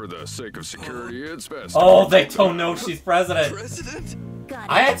 For the sake of security, it's best... Oh, they don't know she's president. President?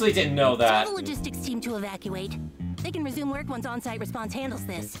 I actually didn't know that. Tell the logistics team to evacuate. They can resume work once on-site response handles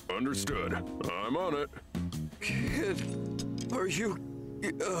this. Understood. I'm on it. Kid, are you...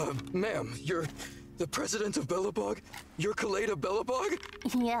 ma'am, you're the president of Belobog? You're Kaleda Belobog?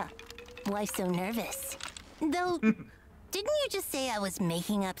 Yeah. Why so nervous? Though, didn't you just say I was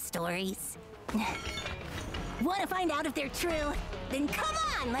making up stories? Want to find out if they're true? Then come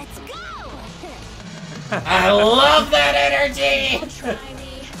on, let's go! I love that energy!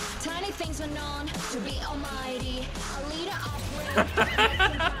 Tiny things are known to be almighty. A leader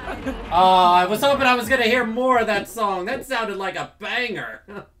Oh, I was hoping I was gonna hear more of that song. That sounded like a banger.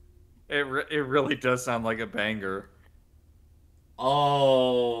 It really does sound like a banger.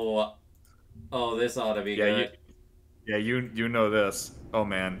 Oh, this ought to be good. You know this. Oh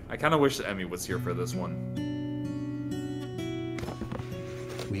man, I kind of wish Emmy was here for this one.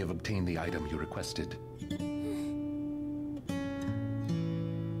 We have obtained the item you requested.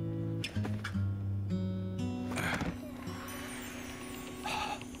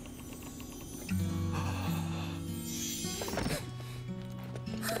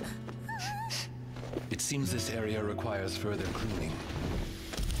 It seems this area requires further cleaning.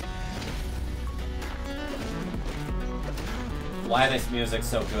 Why this music's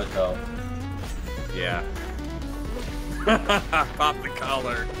so good, though? Yeah. Pop the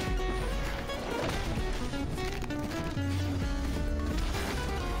collar.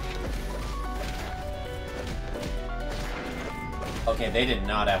 Okay, they did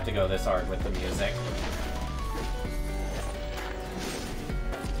not have to go this hard with the music.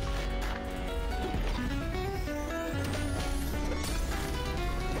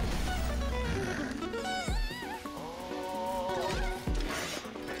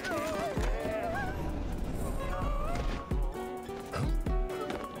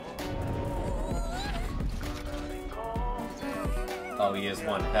 Oh, he is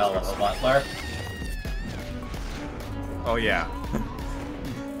one hell of a butler. Oh yeah.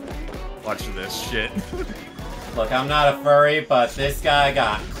 Watch this shit. Look, I'm not a furry, but this guy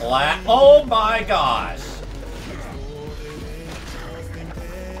got oh my gosh!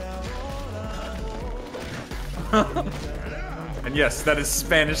 And yes, that is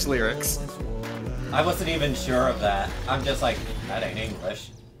Spanish lyrics. I wasn't even sure of that. I'm just like, that ain't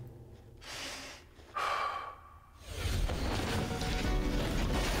English.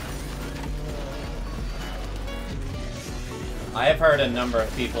 I have heard a number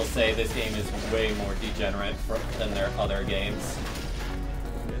of people say this game is way more degenerate than their other games.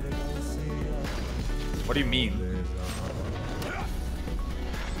 What do you mean?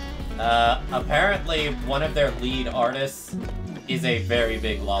 Apparently one of their lead artists is a very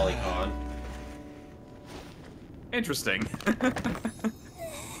big lolicon. Interesting.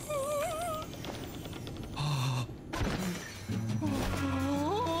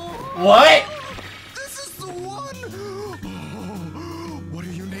 What? This is the one! What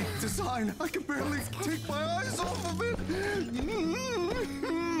are you unique to design. I can barely take my eyes off of it.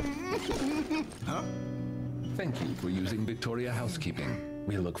 Huh? Thank you for using Victoria Housekeeping.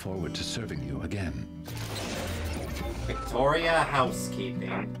 We look forward to serving you again. Victoria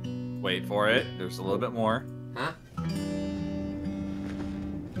Housekeeping. Wait for it. There's a little bit more. Huh?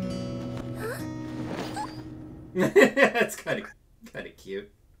 That's kind of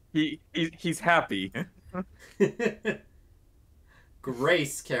cute. He's happy.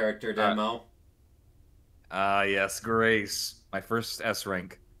 Grace character demo. Yes, Grace. My first S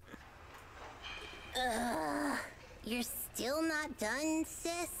rank. You're still not done,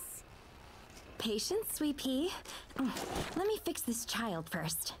 sis? Patience, Sweet Pea. Let me fix this child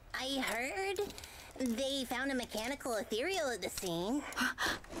first. I heard they found a mechanical ethereal at the scene.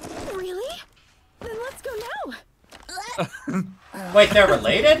 Really? Then let's go now. Wait, they're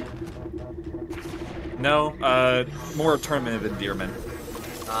related? No, more tournament of endearment.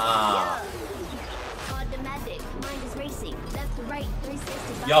 Ah. Automatic, mind is racing, left to right,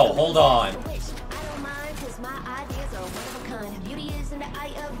 360. Yo, hold on. I don't mind, cause my ideas are one of a kind. Beauty is in the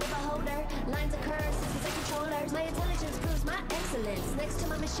eye of the beholder. Lines occur, systems and controllers. My intelligence proves my excellence. Next to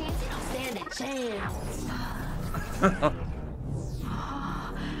my machines, you don't stand a chance.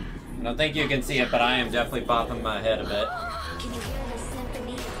 I don't think you can see it, but I am definitely bopping my head a bit.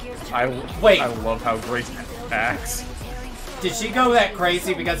 I love how Grace acts. Did she go that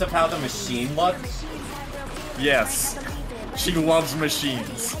crazy because of how the machine looked? Yes. She loves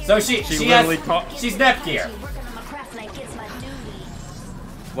machines. So she literally she's Nepgear.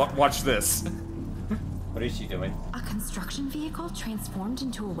 Watch this. What is she doing? A construction vehicle transformed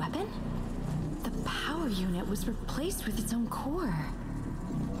into a weapon? The power unit was replaced with its own core.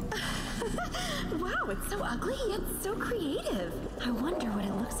 Wow, it's so ugly yet so creative. I wonder what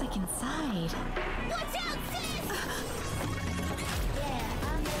it looks like inside. Watch out, sis! Yeah,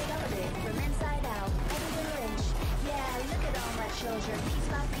 I made all of it from inside out, every little inch. Yeah, look at all my children, piece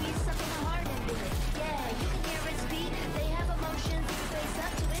by piece, something my heart into it. Yeah, you can hear its beat, they have emotions, it's face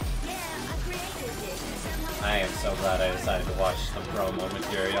up to it. Yeah, I created it. Somehow I am so glad I decided to watch some promo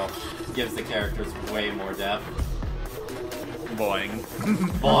material. Gives the characters way more depth. Boing.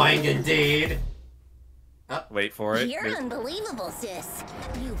 Boing indeed. Wait for it. You're unbelievable, sis.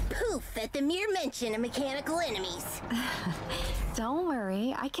 You poof at the mere mention of mechanical enemies. Don't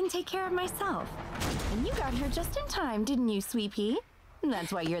worry, I can take care of myself. And you got here just in time, didn't you, Sweet Pea?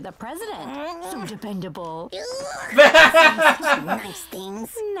 That's why you're the president. So dependable. Nice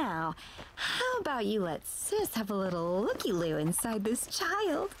things. Now, how about you let sis have a little looky-loo inside this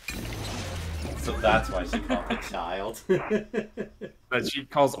child? So that's why she called it child. But she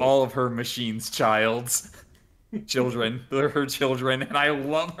calls all of her machines childs. Children. They're her children, and I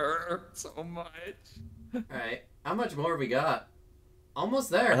love her so much. Alright, how much more we got? Almost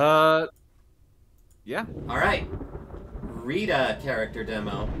there. Yeah. Alright. Rita character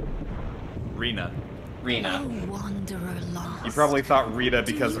demo. Rena. Rena. Wanderer lost. You probably thought Rita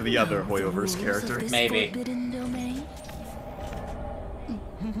because of the other Hoyoverse character. Maybe.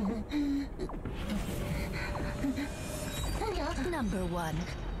 Number 1.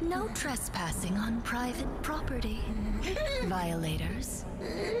 No trespassing on private property. Violators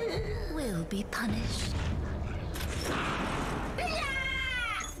will be punished.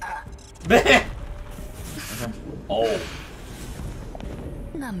 Oh.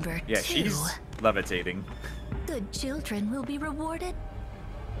 Number 2. Yeah, she's levitating. Good children will be rewarded.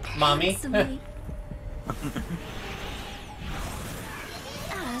 Mommy. handsomely.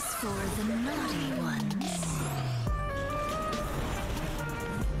 As for the naughty ones.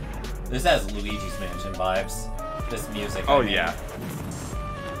 This has Luigi's Mansion vibes. This music. Oh, I mean. yeah.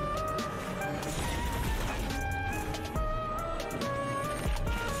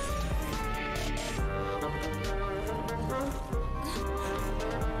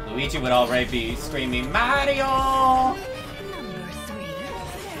 Luigi would already be screaming, Mario!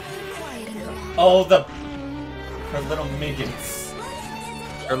 Oh, her little minions.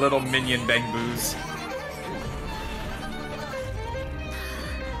 Her little minion bang-boos.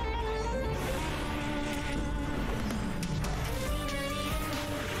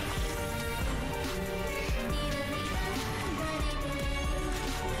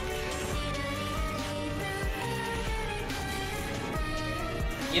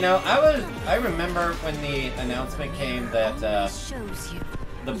 You know, I remember when the announcement came that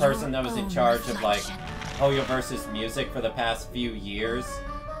the person that was in charge of like Hoyoverse's music for the past few years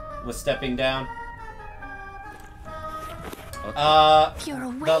was stepping down.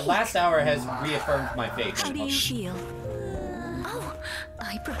 The last hour has reaffirmed my faith How in do you feel? Oh,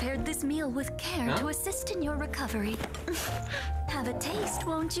 I prepared this meal with care to assist in your recovery. Have a taste,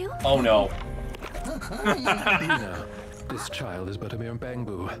 won't you? Oh no. Nina, this child is but a mere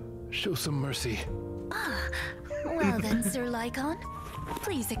bangbu. Show some mercy. Ah, well then, Sir Lycon,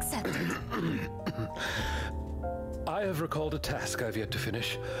 please accept it. I have recalled a task I've yet to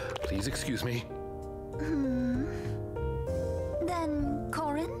finish. Please excuse me. Then,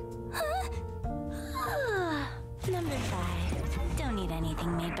 Corin? Number 5. Don't need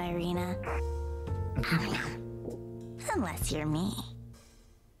anything made by Rena. Unless you're me.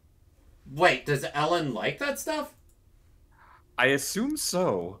 Wait, does Ellen like that stuff? I assume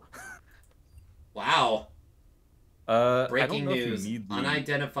so. Wow. Breaking I don't know news. if you need the...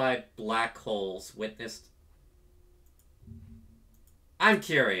 Unidentified black holes witnessed. I'm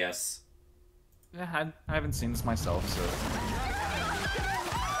curious. Yeah, I haven't seen this myself, so...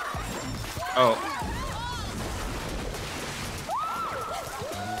 Oh.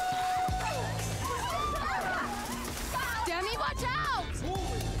 Demi, watch out!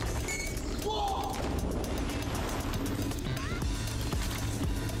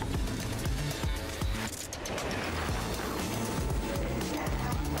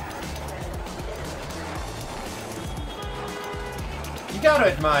 You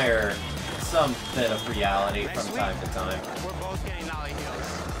gotta admire some bit of reality from time to time. We're both getting nollie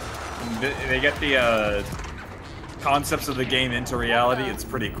heals. They get the concepts of the game into reality. It's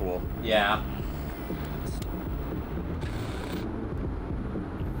pretty cool. Yeah.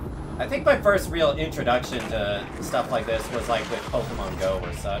 I think my first real introduction to stuff like this was like with Pokemon Go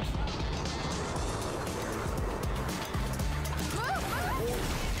or such.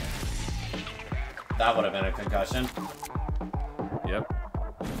 That would have been a concussion. Yep.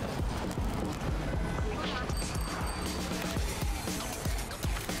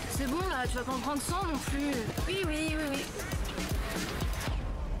 C'est bon là, tu vas pas en prendre 100 non plus. Oui, oui, oui, oui.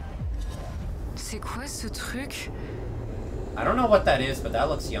 C'est quoi ce truc? I don't know what that is, but that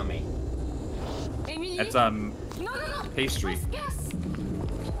looks yummy. It's pastry.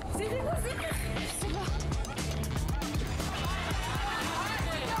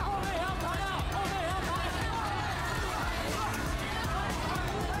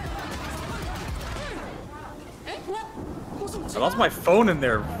 I lost my phone in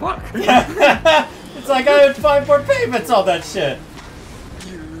there. Fuck. It's like I had 5 more payments on that shit.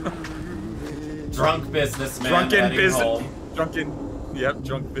 Drunk businessman. Drunken business. Home. Drunken. Yep,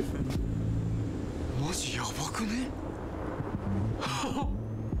 drunk business.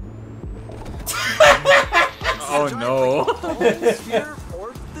 Oh no.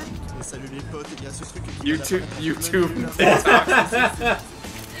 YouTube.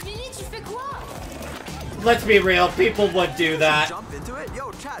 Let's be real, people would do that. Jump into it?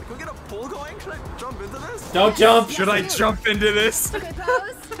 Yo, chat, can we get a pool going? Should I jump into this? Don't jump! Should I jump into this? Okay,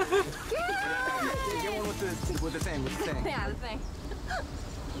 pose. Get one with the thing, Yeah, the thing.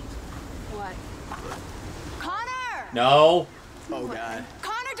 What? Connor! No. Oh god.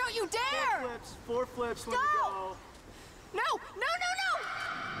 Connor, don't you dare! 4 flips, let Stop! go. No, no, no,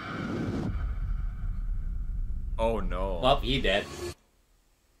 no! Oh no. Well, he did.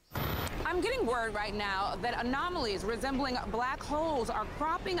 I'm getting word right now that anomalies resembling black holes are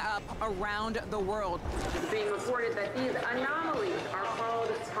cropping up around the world. It's being reported that these anomalies are called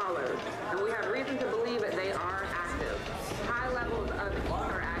scholars, and we have reason to believe that they are active. High levels of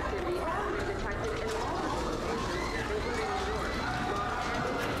ether activity have been detected in multiple locations, including New York, Los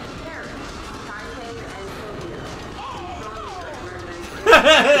Angeles, Paris, Taipei, and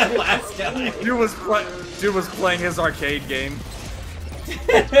Tokyo. Last guy. Dude was playing his arcade game.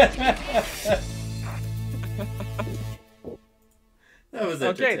 That was okay.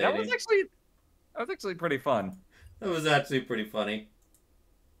 entertaining. That was actually pretty fun. That was actually pretty funny.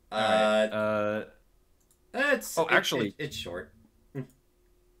 It's short.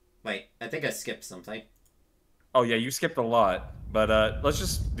 Wait, I think I skipped something. Oh yeah, you skipped a lot. But let's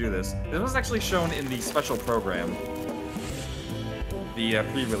just do this. This was actually shown in the special program. The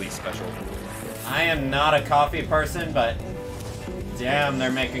pre-release special. I am not a coffee person, but damn,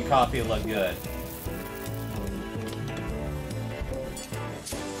 they're making coffee look good.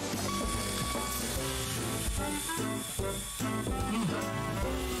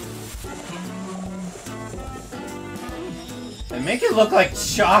 They make it look like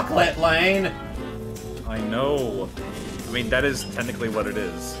chocolate, Lane. I know. I mean, that is technically what it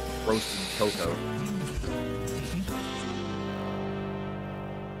is. Roasted cocoa.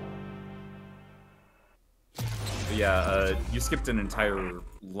 But yeah, you skipped an entire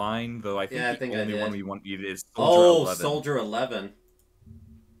line, though I think the only one we want you to is Soldier 11. Soldier 11.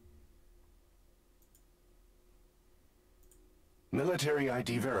 Military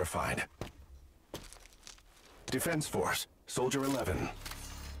ID verified. Defense Force, Soldier 11.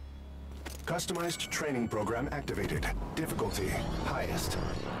 Customized training program activated. Difficulty, highest.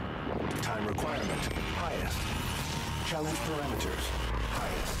 Time requirement, highest. Challenge parameters,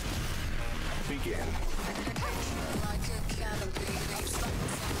 highest. Begin.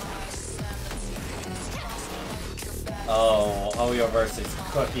 Oh, Oyoverse is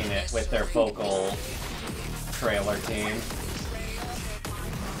cooking it with their vocal trailer team.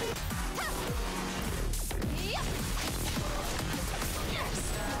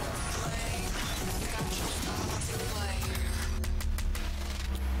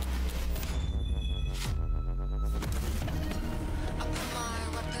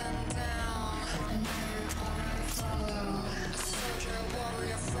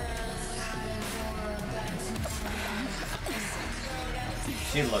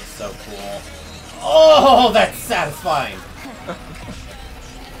 She looks so cool. Oh, that's satisfying!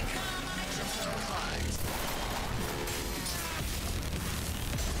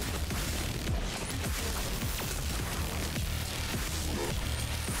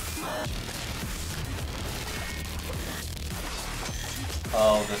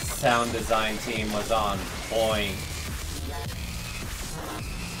 Oh, the sound design team was on point.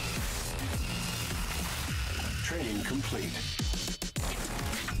 Training complete.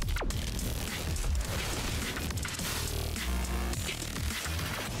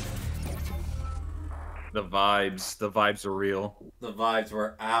 The vibes are real. The vibes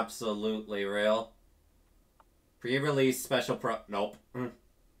were absolutely real. Pre-release special nope.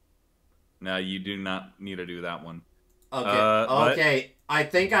 No, you do not need to do that one. Okay, okay. I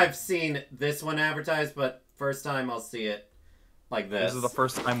think I've seen this one advertised, but first time I'll see it like this. This is the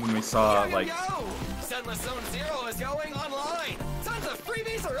first time when we saw, like... Zenless Zone Zero is going online! Tons of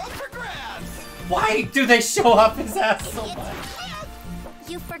freebies are up for grabs! Why do they show up his ass so much?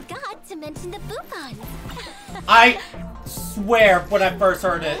 You forgot to mention the Boopons. I swear, when I first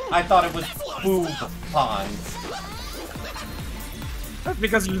heard it, I thought it was boob ponds. That's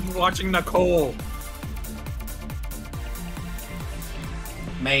because you're watching Nicole.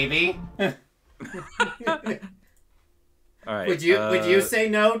 Maybe. Alright. Would you say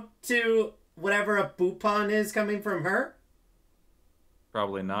no to whatever a boopon is coming from her?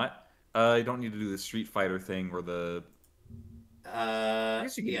 Probably not. You don't need to do the Street Fighter thing or the...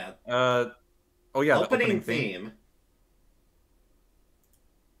 yeah. Oh yeah, opening the opening theme.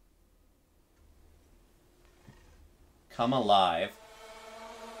 Come alive.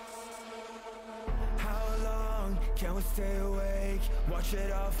 Can we stay awake? Watch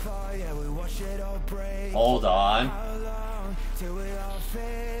it all fall, yeah, we watch it all break. Hold on. How long till we all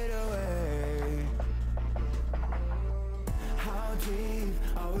fade away? How deep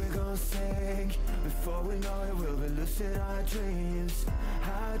are we gonna sink? Before we know it, we'll be losing our dreams.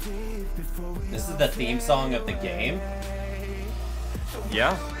 How deep before we This is the theme song of the game?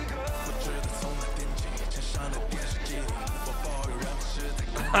 Yeah.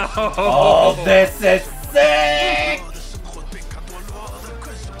 Oh, this is sick!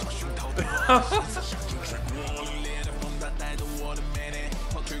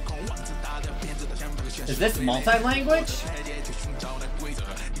 Is this multi-language?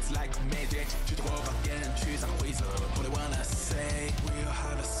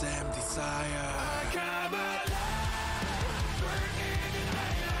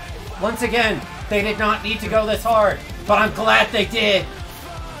 Once again, they did not need to go this hard, but I'm glad they did.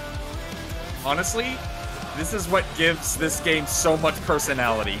 Honestly, this is what gives this game so much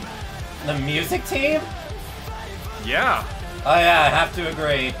personality. The music team? Yeah. Oh yeah, I have to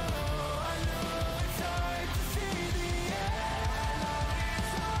agree.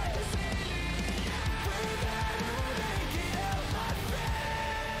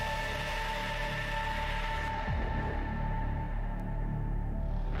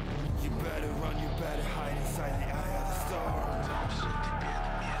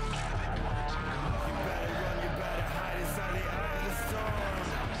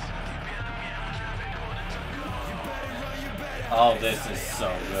 Oh, this is so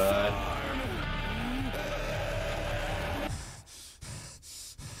good.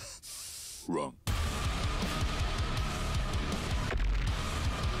 Wrong.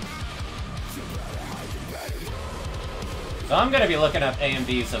 So I'm gonna be looking up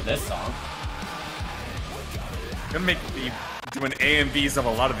AMVs of this song. Gonna make me doing AMVs of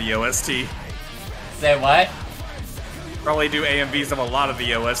a lot of the OST. Say what? Probably do AMVs of a lot of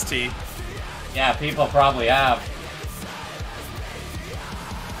the OST. Yeah, people probably have.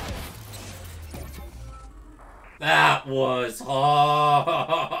 That was hard.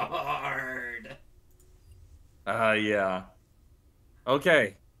 Yeah.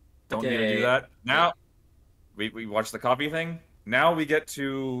 Okay. Don't need to do Okay. that. Now, we watched the coffee thing. Now we get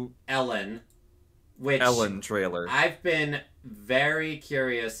to Ellen, which Ellen trailer. I've been very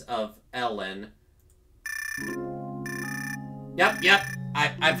curious of Ellen. Yep.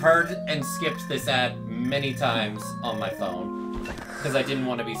 I've heard and skipped this ad many times on my phone because I didn't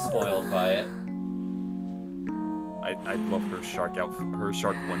want to be spoiled by it. I love her shark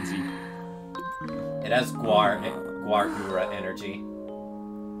onesie. It has Guardura energy.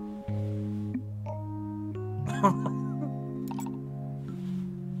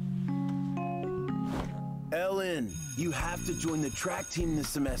 Ellen, you have to join the track team this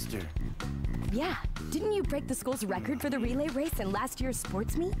semester. Yeah, didn't you break the school's record for the relay race in last year's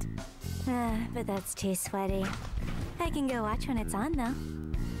sports meet? But that's too sweaty. I can go watch when it's on,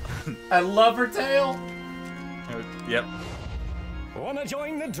 though. I love her tail. Yep. Wanna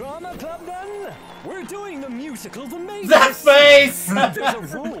join the drama club then? We're doing the musical The Maze. That face! There's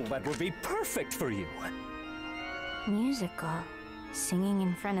a role that would be perfect for you. Musical? Singing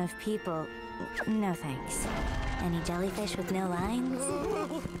in front of people? No thanks. Any jellyfish with no lines?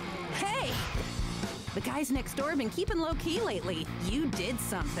 Hey! The guys next door have been keeping low-key lately. You did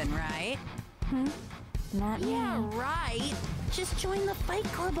something, right? Not me. Yeah, right. Just join the fight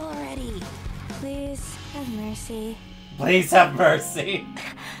club already. Please, have mercy. Please have mercy.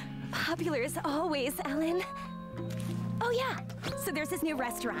 Popular as always, Ellen. Oh yeah, so there's this new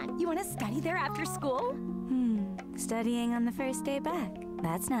restaurant. You want to study there after school? Studying on the first day back.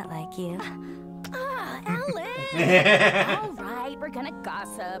 That's not like you. Ellen! All right, we're gonna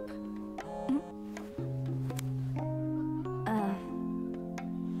gossip.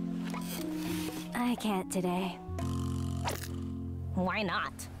 I can't today. Why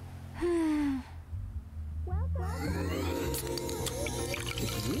not?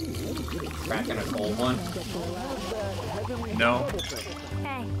 Cracking a cold one. No.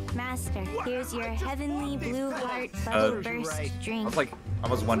 Hey, Master, here's your heavenly blue heart bubble burst drink. I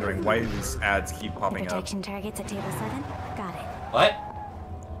was wondering why these ads keep popping up. Protection targets at table 7? Got it. What?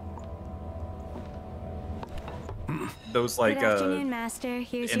 Those like Good afternoon, Master.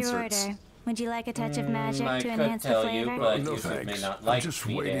 Here's inserts. your order. Would you like a touch of magic I to could enhance the tell flavor? you, but No, you thanks. may not I'm like just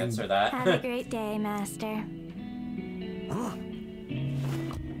me to waiting. answer that. Have a great day, Master.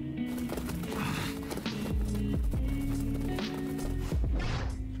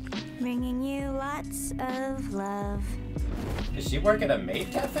 Bringing you lots of love. Does she work at a maid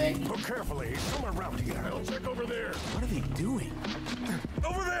cafe? Look carefully. Somewhere around here. I'll check over there. What are they doing?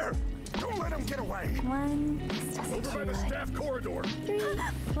 Over there! Don't let him get away! 1, Over by the 2, staff corridor. 3,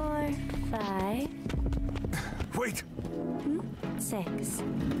 4, 5, Wait! 6.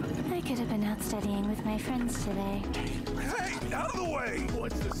 I could have been out studying with my friends today. Hey! Out of the way!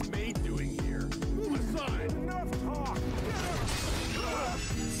 What's this maid doing here? Move aside! Enough talk!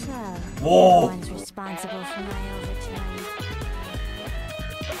 So, Whoa. no one's responsible for my overtime.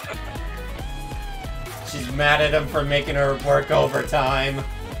 She's mad at him for making her work overtime.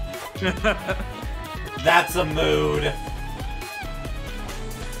 That's a mood.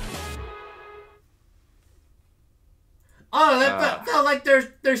 Oh, that felt like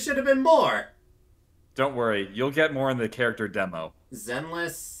there should have been more. Don't worry, you'll get more in the character demo.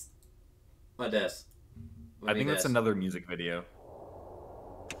 Zenless. What this? I think that's another music video.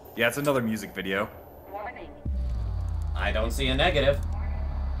 Yeah, it's another music video. I don't see a negative.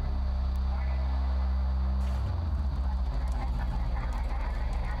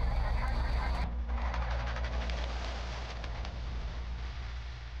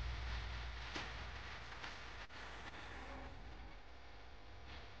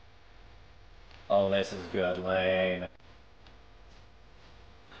 Oh, this is good, Lane.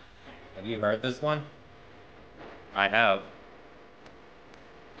 Have you heard this one? I have.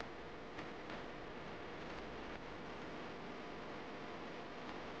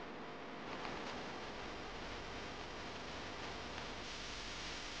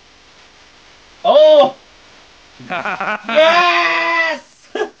 Oh! Yes!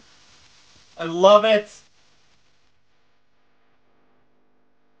 I love it.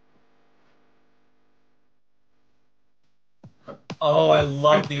 Oh, I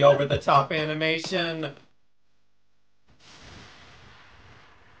love the over-the-top animation.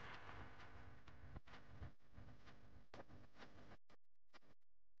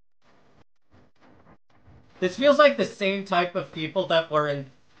 This feels like the same type of people that would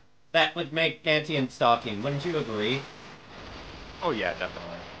make Ganty and Stalking. Wouldn't you agree? Oh yeah,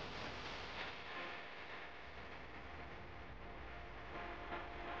 definitely.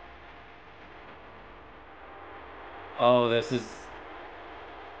 Oh, this is...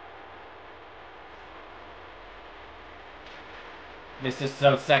 This is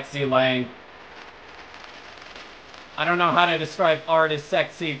so sexy, Lang. I don't know how to describe art as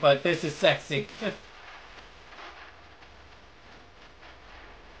sexy, but this is sexy.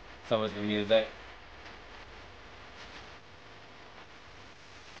 So is the music.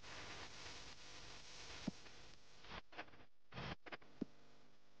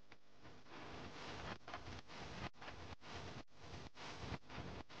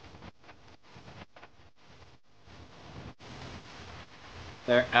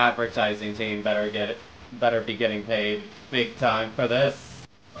 Their advertising team better be getting paid big time for this.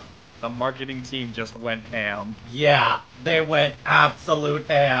 The marketing team just went ham. Yeah, they went absolute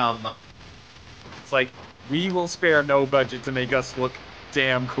ham. It's like, we will spare no budget to make us look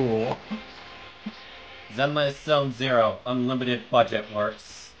damn cool. Zenless Zone Zero, unlimited budget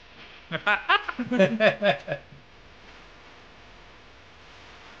works. That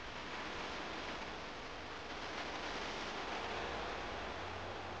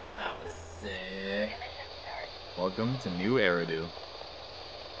was sick. Welcome to New Eridu.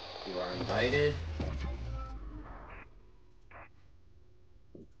 You are invited.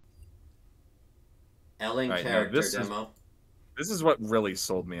 Ellen character demo. This is what really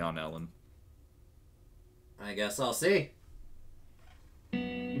sold me on Ellen. I guess I'll see.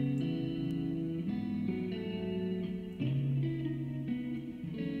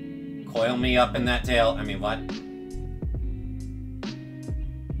 Coil me up in that tail. I mean, what?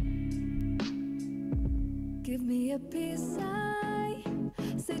 Give me a piece, I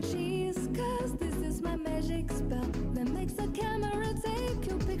say cheese, cause this is my magic spell that makes the camera take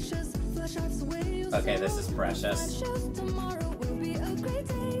your pictures, flash off the way you Okay, this is precious. tomorrow will be a great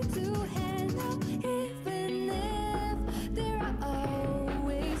day to handle, even if there are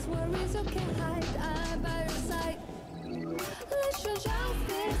always worries you can't hide. I'm by your side. Let's show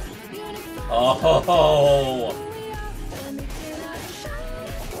justice, uniform. Oh.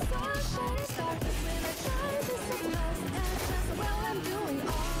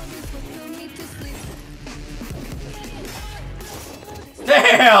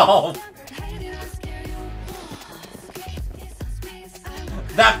 Damn!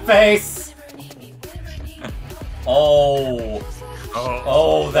 That face! Oh.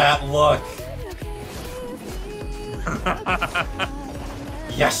 Oh, that look.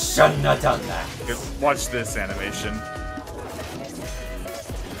 You shouldn't have done that. Watch this animation.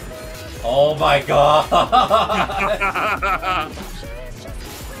 Oh my god.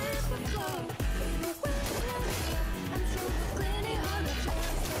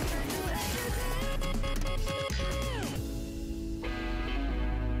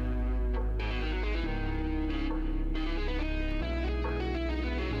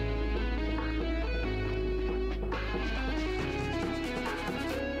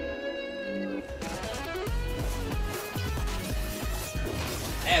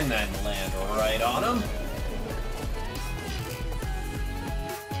 And then land right on him.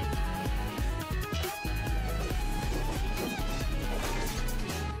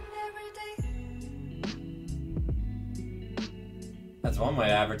 That's one way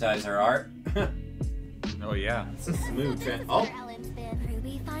to advertise her art. Oh yeah. It's a smooth trend. Oh.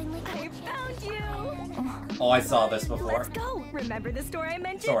 I found you! Oh, I saw this before. Let's go! Remember the store I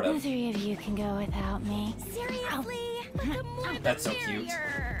mentioned? Sort of. The three of you can go without me. Seriously? That's so cute.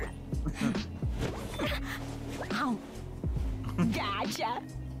 Gotcha!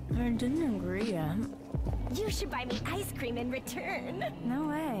 I didn't agree yet. You should buy me ice cream in return. No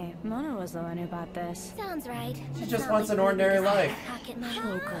way. Mona was the one who bought this. Sounds right. She just wants an ordinary life. Pocket money.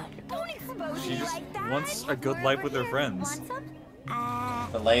 So good. Don't expose She me just like that. wants a good life with her friends.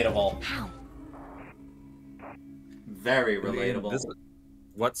 Relatable. Very relatable. This is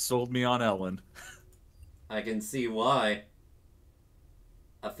what sold me on Ellen. I can see why.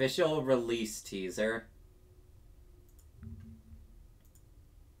 Official release teaser.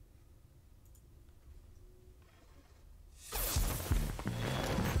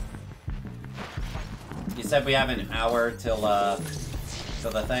 You said we have an hour till the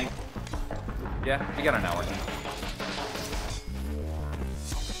thing? Yeah, we got an hour.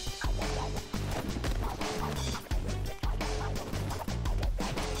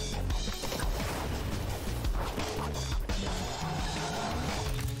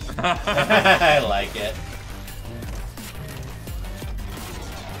 I like it.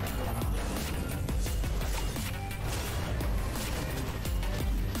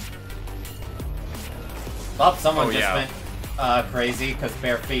 Oh, someone just went crazy because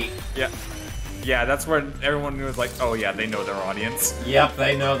bare feet. Yeah. Yeah, that's when everyone was like, oh yeah, they know their audience. Yep,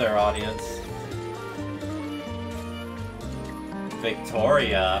 they know their audience.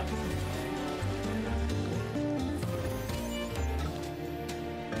 Victoria.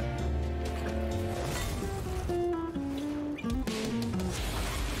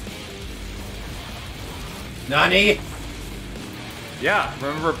 Nani? Yeah,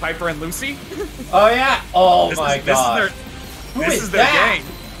 remember Piper and Lucy? Oh yeah! Oh my god. This is their gang.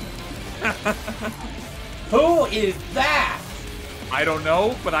 Who is that? I don't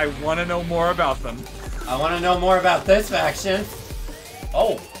know, but I want to know more about them. I want to know more about this faction.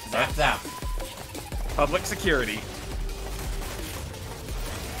 Oh, that's that. Public security.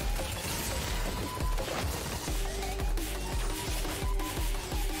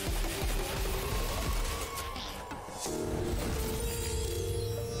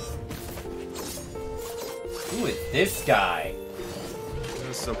 Who is this guy?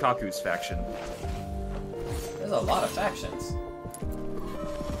 This is Sokaku's faction. There's a lot of factions.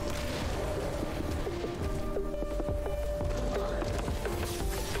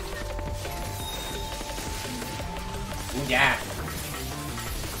 Yeah.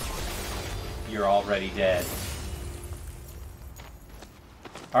 You're already dead.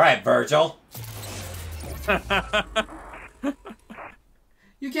 Alright, Virgil.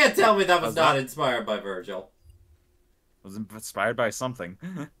 You can't tell me that was not inspired by Virgil. Was inspired by something.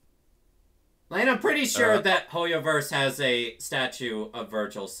 Lane, I'm pretty sure that Hoyoverse has a statue of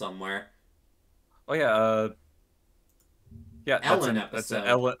Virgil somewhere. Oh yeah, yeah, Ellen that's episode. an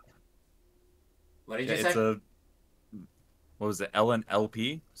Ellen. What did you It's say? What was it? Ellen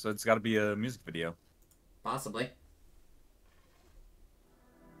LP? So it's got to be a music video. Possibly.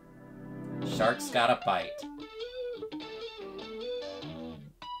 Shark's got a bite.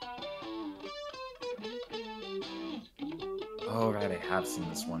 Oh right, I have seen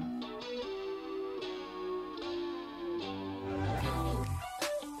this one.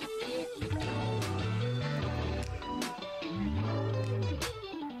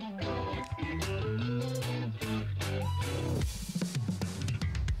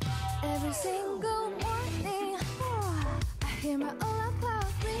 Every single morning, I hear my own power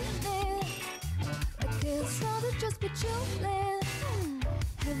breathing. I can't sound it just be chilling.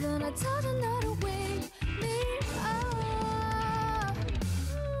 Heaven, I told you not to wake me up.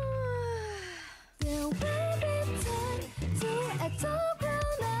 There will be time to act all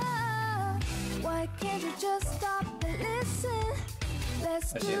grown up. Why can't you just stop and listen?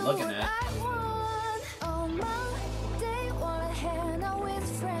 Let's What's do she looking what at? I want. Oh my day, wanna hang out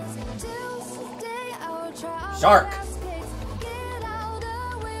with friends. Tuesday, I will try all Shark. my best cakes. Get out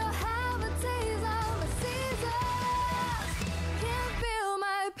of way, I'll have a taste of my seasons. Can't feel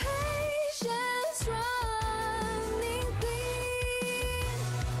my patience running clean.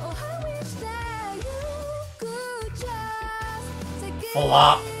 Oh, I wish that you could just take it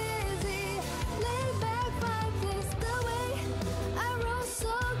Flop. easy. Lay back, find this the way. I roll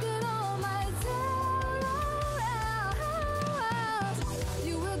so good on my tail.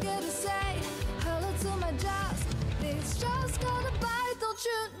 You will get to say hello to my jobs. This just gonna bite, don't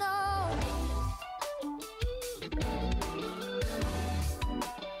you know?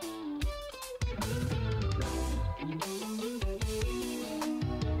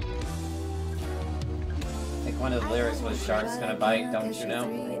 I think one of the lyrics was Shark's gonna bite, don't you know?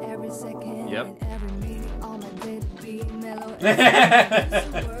 Yep.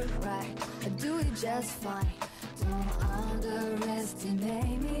 I do it just fine. Don't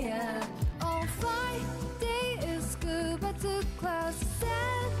underestimate me. Yeah. On Friday is good, but to class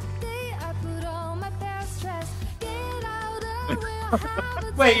Saturday I put on my best dress. Get out of the way. I'll have a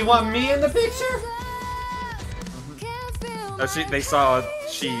Wait, you want me in the picture? Oh, they saw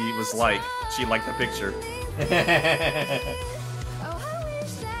she liked the picture.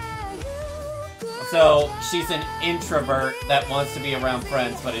 So, she's an introvert that wants to be around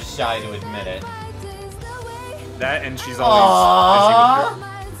friends but is shy to admit it. That and she's Aww.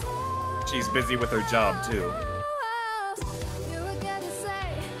 she's busy with her job too.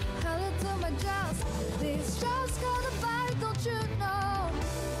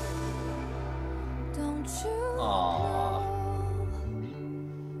 Aww.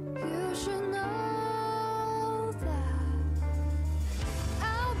 You should know that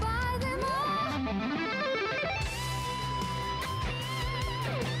I'll buy them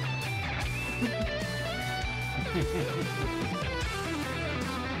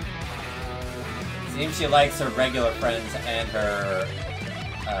Seems she likes her regular friends and her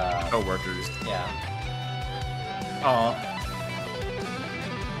co-workers. Yeah. Aw.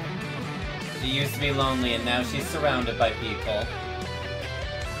 She used to be lonely and now she's surrounded by people.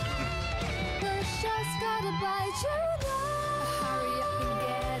 Just gotta bite you now. Hurry up and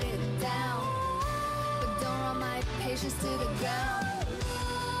get it down. But don't run my patience to the ground.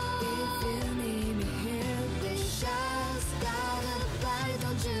 If you need me here, they just gotta bite,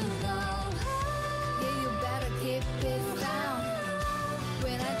 don't you know? Yeah, you better keep it down.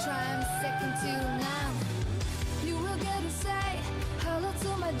 When I try, I'm second to none. to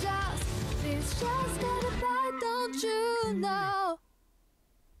my jaws. This just got a bite, don't you know?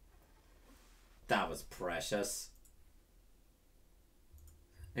 That was precious.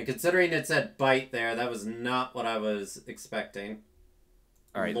 And considering it said bite there, that was not what I was expecting.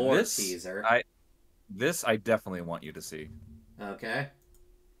 All right, Lore this teaser. This I definitely want you to see. Okay.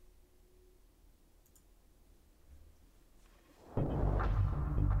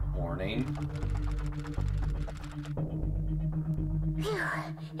 Warning.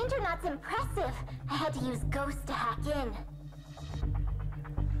 Phew, Internet's impressive. I had to use Ghost to hack in.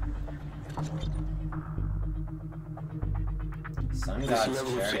 Sun This God's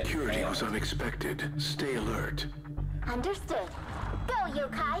level of chariot security failed. was unexpected. Stay alert. Understood. Go,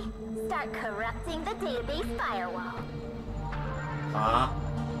 yokai. Start corrupting the database firewall. Huh?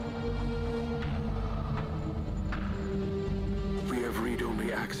 We have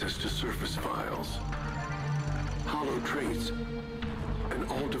read-only access to surface files. Hollow traits. An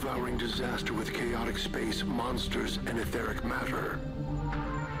all-devouring disaster with chaotic space, monsters, and etheric matter.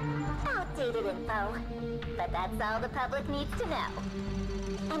 Outdated info. But that's all the public needs to know.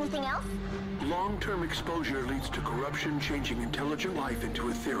 Anything else? Long-term exposure leads to corruption, changing intelligent life into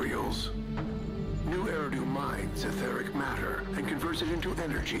ethereals. New Eridu mines etheric matter and converts it into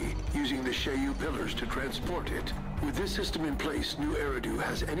energy, using the Sheyu pillars to transport it. With this system in place, New Eridu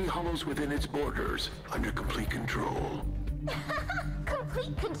has any hollows within its borders under complete control.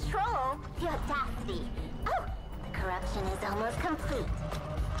 Complete control? The audacity. Oh, the corruption is almost complete.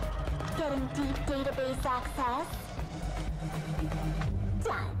 Getting deep database access.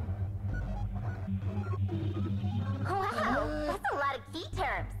 Done. Wow, that's a lot of key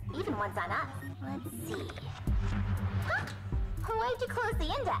terms, even ones on us. Let's see. Huh? Why'd you close the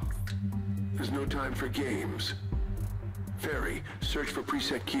index? There's no time for games. Fairy, search for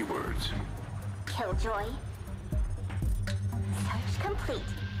preset keywords. Killjoy. Search complete.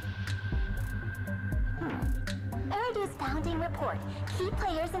 Eridu's founding report. Key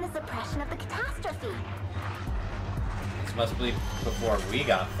players in the suppression of the catastrophe. This must be before we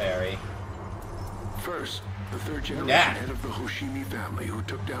got Fairy. First, the third generation Yeah. head of the Hoshimi family who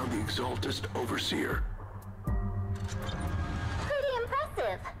took down the Exaltist Overseer. Pretty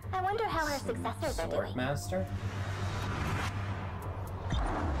impressive. I wonder how her successors are doing. Swordmaster?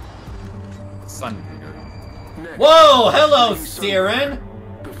 Sunbreaker. Whoa! Hello, Siren!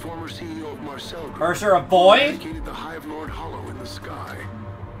 The former CEO of Marcel Group. Mercer of Boyd? Located the Hive Lord Hollow in the sky.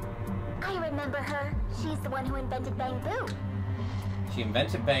 I remember her. She's the one who invented Bang Boo. She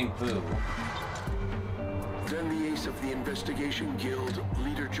invented Bang Boo. Then the ace of the Investigation Guild,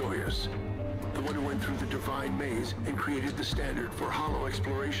 Leader Joyous. The one who went through the Divine Maze and created the standard for hollow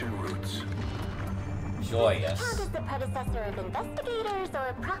exploration routes. Joyous. Count as the predecessor of investigators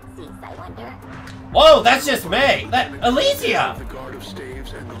or proxies, I wonder. Whoa, that's just May! That Elysia! The Guard of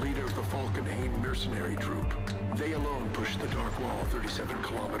Staves and the leader of the Falkenhayn mercenary troop. They alone pushed the Dark Wall 37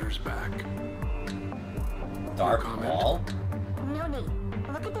 kilometers back. Dark Wall? No need.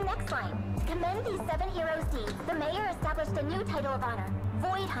 Look at the next line. To commend these 7 heroes' deeds, the mayor established a new title of honor,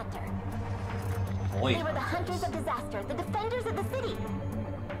 Void Hunter. Void They were the hunters of disaster, the defenders of the city.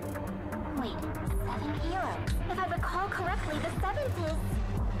 Wait, 7 heroes. If I recall correctly, the 7th is...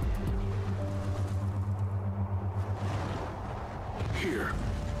 Here,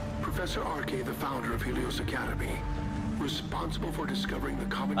 Professor Arke, the founder of Helios Academy, responsible for discovering the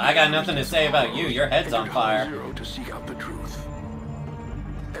common... I got nothing to say about you. Your head's on fire. Zero to seek out the truth.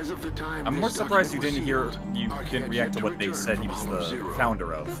 As of the time I'm more this surprised you document didn't was hear, sealed, you Arke didn't had react yet to what they return said from he was Hollow the Zero.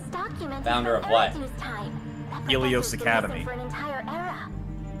 founder of. This document Founder is of what? Eridu's time. That Helios professor's the Academy. reason for an entire era.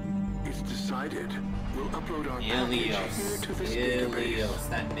 It's decided. We'll upload our Ilios. package here to this Ilios. database.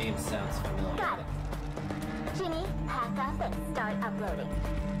 That name sounds familiar. Got it. Ginny, pack up and start uploading.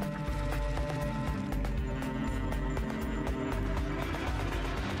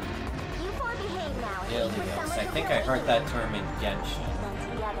 You four behave now. and meet with Ilios. someone I who think can I heard lead that you. term in Genshin.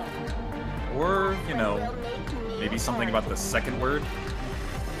 Then together. Or, you know, maybe something about the second word.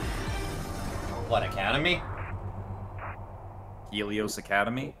 What, Academy? Helios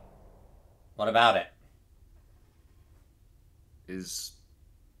Academy. What about it? Does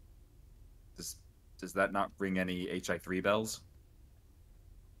that not ring any HI3 bells?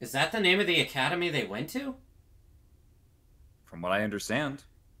 Is that the name of the academy they went to? From what I understand,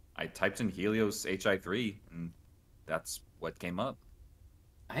 I typed in Helios HI3, and that's what came up.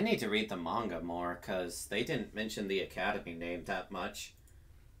 I need to read the manga more, because they didn't mention the academy name that much.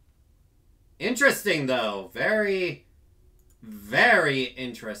 Interesting, though. Very, very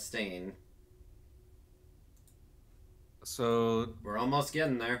interesting. So... We're almost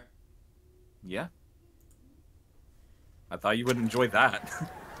getting there. Yeah. I thought you would enjoy that.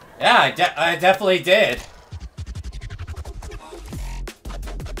 Yeah, I definitely did.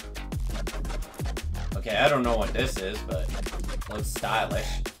 Okay, I don't know what this is, but it looks stylish.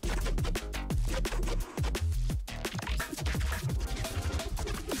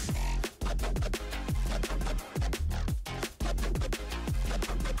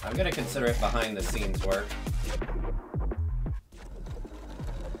 I'm gonna consider it behind the scenes work.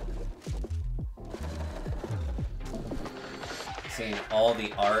 Seeing all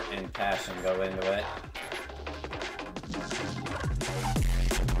the art and passion go into it.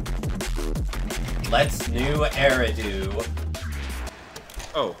 Let's new Eridu.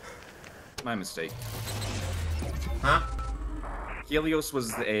 Oh, my mistake. Huh? Helios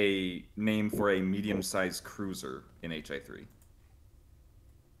was a name for a medium-sized cruiser in HI3.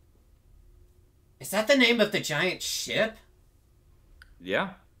 Is that the name of the giant ship?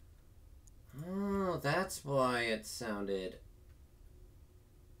 Yeah. Oh, that's why it sounded...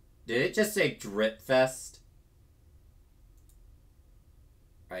 Did it just say Drip Fest?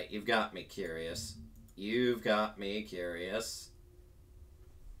 Right, you've got me curious. You've got me curious.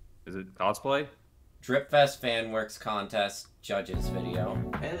 Is it cosplay? Dripfest Fanworks Contest Judges video.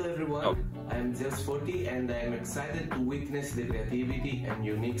 Hello everyone, I'm Zeus40 and I'm excited to witness the creativity and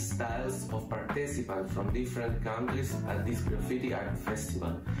unique styles of participants from different countries at this graffiti art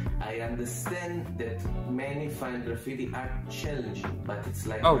festival. I understand that many find graffiti art challenging, but it's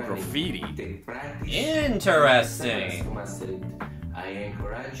like graffiti. Take practice. Interesting. To master it. I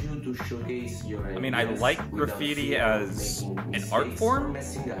encourage you to showcase your I mean, I like graffiti as an art form.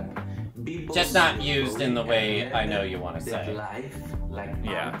 Just not used in the way I know you want to say. Life, like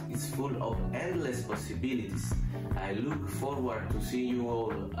art, is full of endless possibilities. I look forward to seeing you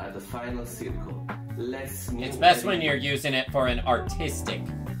all at the final circle. It's best when you're using it for an artistic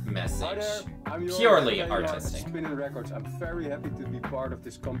message. Purely artistic. Spinning Records. I'm very happy to be part of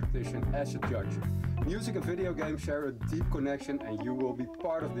this competition as a judge. Music and video games share a deep connection and you will be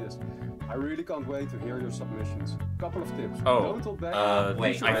part of this. I really can't wait to hear your submissions. Couple of tips. Don't hold back.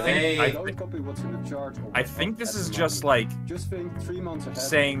 Wait, I think this is just like think 3 months ahead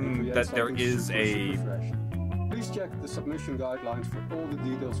saying that there is a... Please check the submission guidelines for all the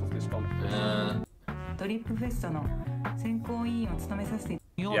details of this competition.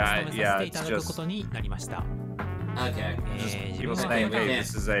 Yeah, it's just... Okay. People saying, hey,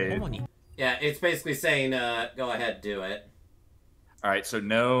 this is a... Yeah, it's basically saying, go ahead, do it. Alright, so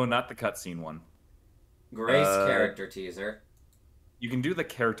no, not the cutscene one. Grace character teaser. You can do the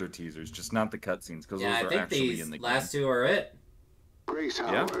character teasers, just not the cutscenes, because those are actually in the game. Last two are it. Grace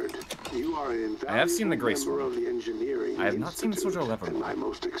Howard, you are an I have seen the Grace member one. of the engineering I have not seen the Sojo Lever and my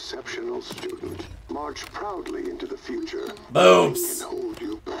most exceptional student. March proudly into the future. Boobs! Nothing can hold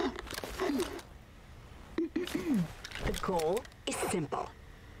you back. The goal is simple.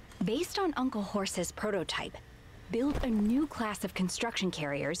 Based on Uncle Horse's prototype, build a new class of construction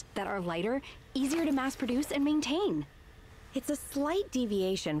carriers that are lighter, easier to mass produce and maintain. It's a slight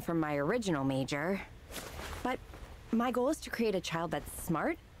deviation from my original major, but my goal is to create a child that's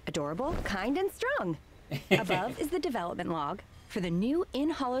smart, adorable, kind, and strong. Above is the development log for the new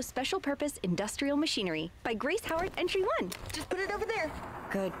in-hollow special purpose industrial machinery by Grace Howard Entry 1. Just put it over there.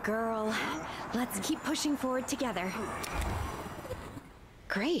 Good girl. Let's keep pushing forward together.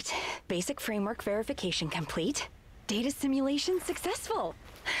 Great. Basic framework verification complete. Data simulation successful.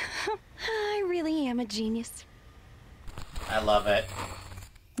 I really am a genius. I love it.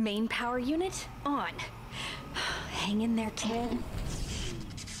 Main power unit on. Hang in there, kid.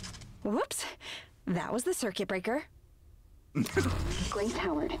 Whoops. That was the circuit breaker. Grace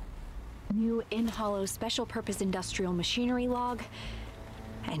Howard. New in-hollow special purpose industrial machinery log.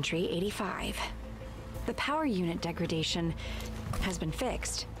 Entry 85. The power unit degradation has been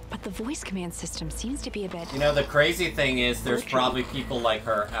fixed, but the voice command system seems to be a bit... You know, the crazy thing is there's probably people like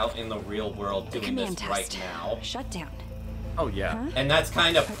her out in the real world doing command this right test. now. Shut down. Oh, yeah. Huh? And that's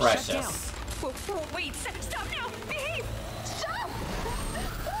kind of Shut precious. Whoa, wait, stop now! Behave! Stop!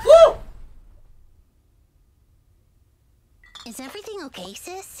 Woo! Is everything okay,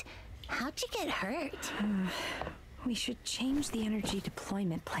 sis? How'd you get hurt? We should change the energy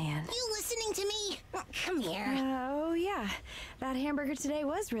deployment plan. You listening to me? Come here. Oh, yeah. That hamburger today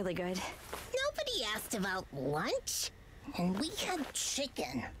was really good. Nobody asked about lunch. And we had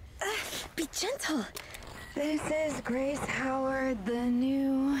chicken. Be gentle. This is Grace Howard, the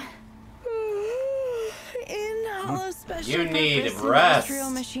new... in-hollow special You need purpose rest. industrial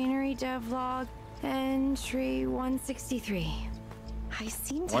machinery devlog. Entry 163. I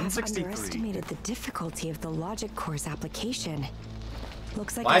seem to have 163. underestimated the difficulty of the logic course application.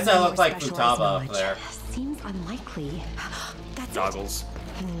 Looks like Why does I need that look more like specialized Vtuber up knowledge. there? Seems unlikely. That's Goggles.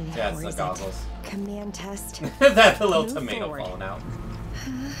 Yeah, it's Where the is it? goggles. Command test. That's the little Move tomato forward. falling out.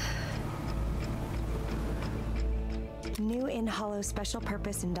 New in-hollow special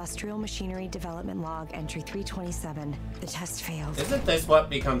purpose industrial machinery development log entry 327. The test failed. Isn't this what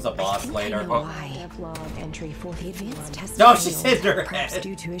becomes a boss later? I know why. Dev log entry 4. The advanced test No, failed. she's in her Perhaps head.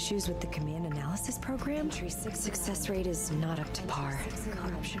 due to issues with the command analysis program. Entry 6. Success rate is not up to par.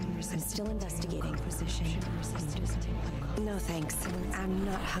 Corruption. I'm still investigating. No thanks. I'm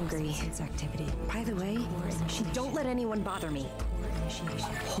not hungry. Activity. By the way, don't let anyone bother me.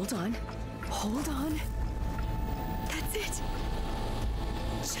 Hold on. Hold on. That's it.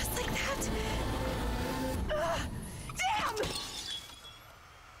 Just like that. Damn!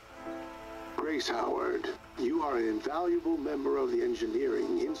 Grace Howard, you are an invaluable member of the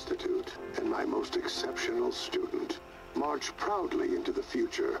Engineering Institute and my most exceptional student. March proudly into the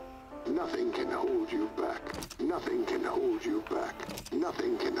future. Nothing can hold you back. Nothing can hold you back.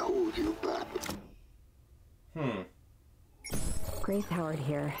 Nothing can hold you back. Grace Howard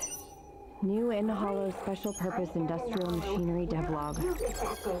here. New in-hollow special purpose industrial machinery devlog.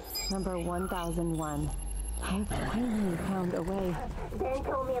 Number 1001. I've finally found a way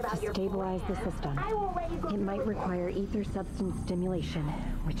to stabilize the system. It might require ether substance stimulation,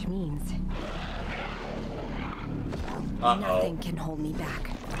 which means nothing can hold me back.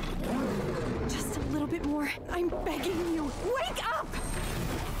 Just a little bit more. I'm begging you. Wake up!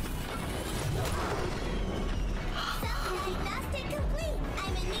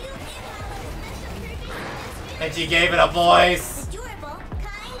 And she gave it a voice. Durable,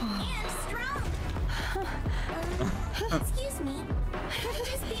 kind, and strong. Excuse me. Could you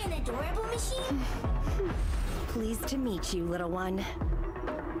just be an adorable machine? Pleased to meet you, little one.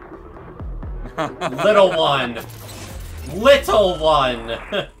 Little one. Little one.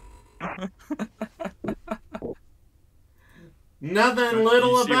 Nothing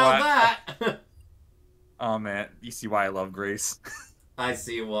little You see about why- that. Oh man, you see why I love Grace. I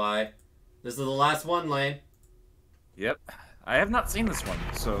see why. This is the last one, Lane. Yep. I have not seen this one,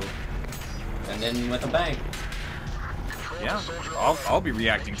 so... And then with a bang. Yeah, I'll be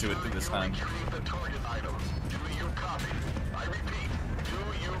reacting to it this time.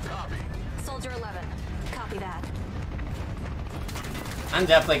 Soldier 11. Copy that. I'm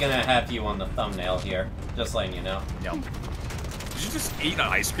definitely gonna have you on the thumbnail here. Just letting you know. Yep. Did you just eat an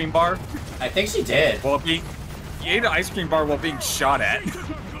ice cream bar? I think she did. Well, you ate an ice cream bar while being shot at. So,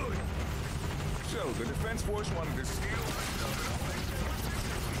 the Defense Force wanted to steal...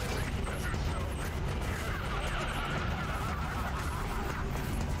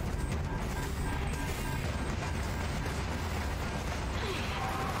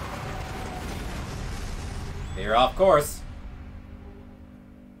 You're off course.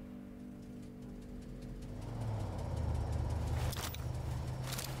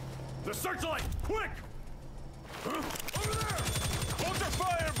 The searchlight! Quick! Over there! Hold your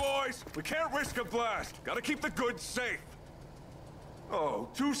fire, boys! We can't risk a blast. Gotta keep the goods safe. Oh,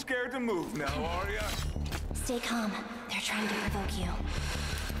 too scared to move now, are ya? Stay calm. They're trying to provoke you.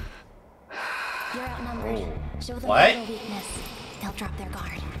 You're outnumbered. Show them What? a little weakness. They'll drop their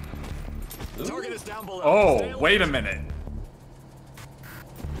guard. Target is down below. Oh, wait a minute.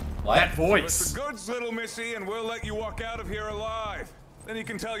 What? That Give us voice. the goods, little missy, and we'll let you walk out of here alive. Then you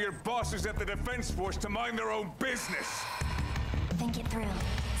can tell your bosses at the Defense Force to mind their own business. Think it through.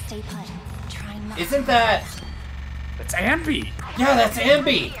 Stay put. Try not. Isn't that... That's Ambi. Yeah, that's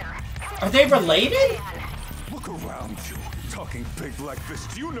Ambi. Are they related? Look around you. Talking big like this.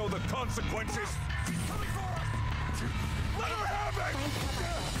 Do you know the consequences? Let her have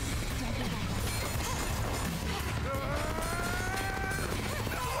it!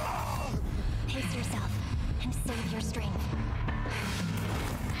 Pace yourself and save your strength.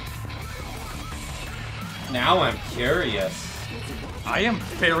 Now I'm curious. I am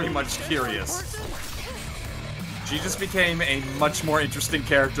very much curious. She just became a much more interesting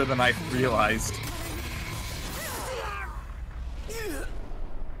character than I realized.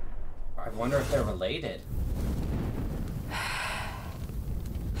 I wonder if they're related.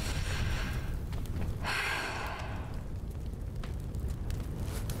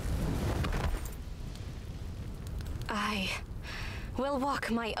 I will walk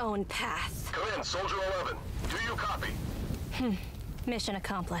my own path. Come in, Soldier 11. Do you copy? Mission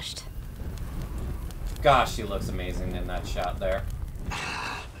accomplished. Gosh, she looks amazing in that shot there.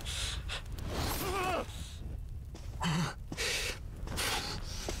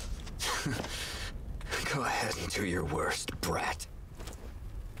 Go ahead and do your worst, brat.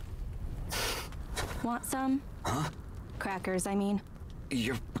 Want some? Huh? Crackers, I mean.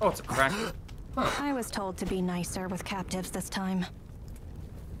 You're... Oh, it's a cracker. I was told to be nicer with captives this time.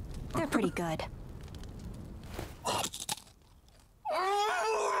 They're pretty good.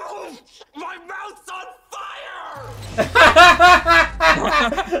 My mouth's on fire!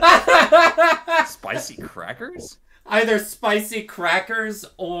 Spicy crackers? Either spicy crackers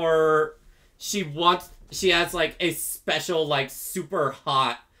or she has like a special like super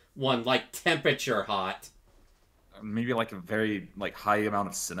hot one, like temperature hot. Maybe like a very like high amount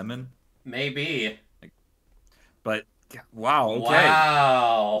of cinnamon. Maybe. But wow, okay.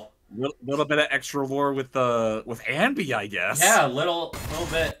 Wow. Little bit of extra lore with Anby, I guess. Yeah, a little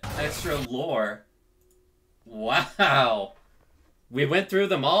bit extra lore. Wow. We went through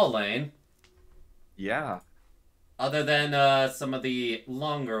them all, Lane. Yeah. Other than some of the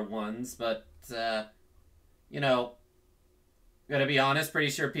longer ones, but you know, gotta be honest, pretty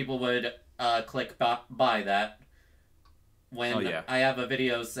sure people would click buy that when I have a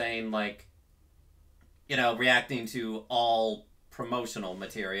video saying like, you know, reacting to all promotional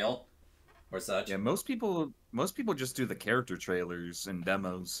material or such. Yeah, most people just do the character trailers and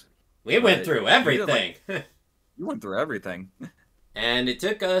demos. We went through everything. You went through everything. And it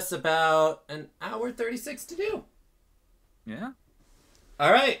took us about an hour 36 to do. Yeah.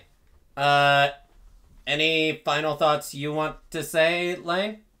 All right. Any final thoughts you want to say,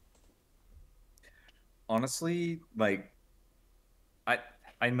 Lane? Honestly, like,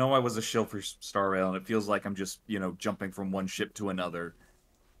 I know I was a shill for Star Rail, and it feels like I'm just, you know, jumping from one ship to another.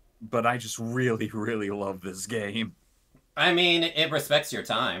 But I just really, really love this game. I mean, it respects your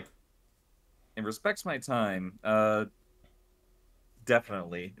time. It respects my time.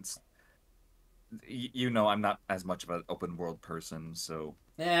 Definitely. It's, you know, I'm not as much of an open world person, so.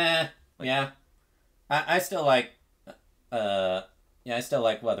 Yeah. I still like, I still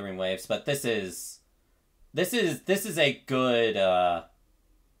like Wuthering Waves, but this is a good,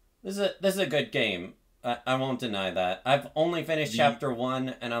 this is a good game. I won't deny that. I've only finished chapter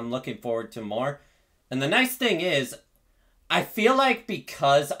 1, and I'm looking forward to more. And the nice thing is, I feel like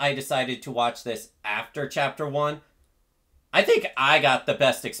because I decided to watch this after chapter 1, I think I got the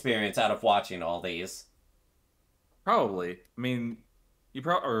best experience out of watching all these. Probably. I mean, you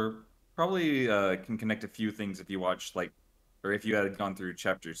probably can connect a few things if you watch, like, or if you had gone through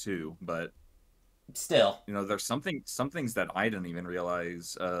chapter 2, but still, you know, there's some things that I didn't even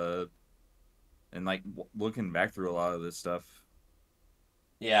realize, and like looking back through a lot of this stuff.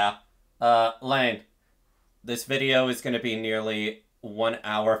 Yeah. Lane, this video is going to be nearly 1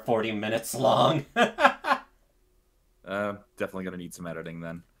 hour 40 minutes long. Definitely gonna need some editing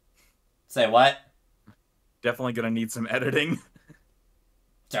then. Say what? Definitely gonna need some editing.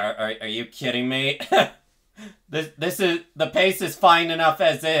 Are you kidding me? This is, the pace is fine enough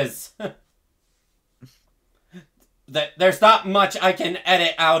as is. There's not much I can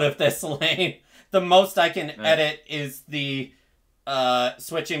edit out of this, Lane. The most I can edit is the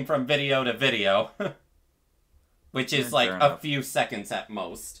switching from video to video. Which is like a few seconds at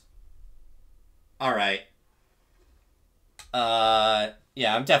most. Alright.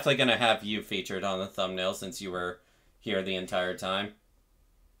 Yeah, I'm definitely gonna have you featured on the thumbnail since you were here the entire time.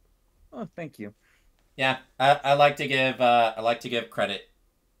 Oh, thank you. Yeah, I like to give credit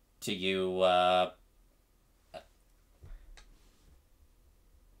to you.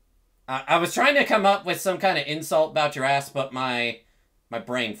 I was trying to come up with some kind of insult about your ass, but my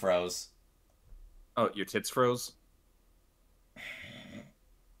brain froze. Oh, your tits froze?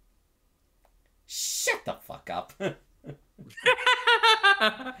 Shut the fuck up.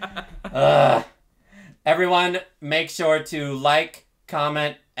 Everyone, make sure to like,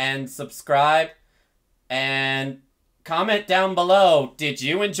 comment, and subscribe. And comment down below, did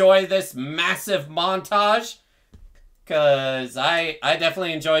you enjoy this massive montage? Because I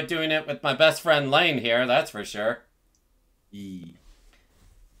definitely enjoyed doing it with my best friend Lane here, that's for sure.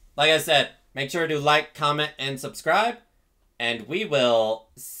 Like I said, make sure to like, comment, and subscribe. And we will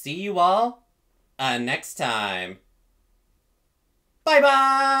see you all next time.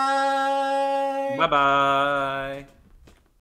 Bye-bye! Bye-bye!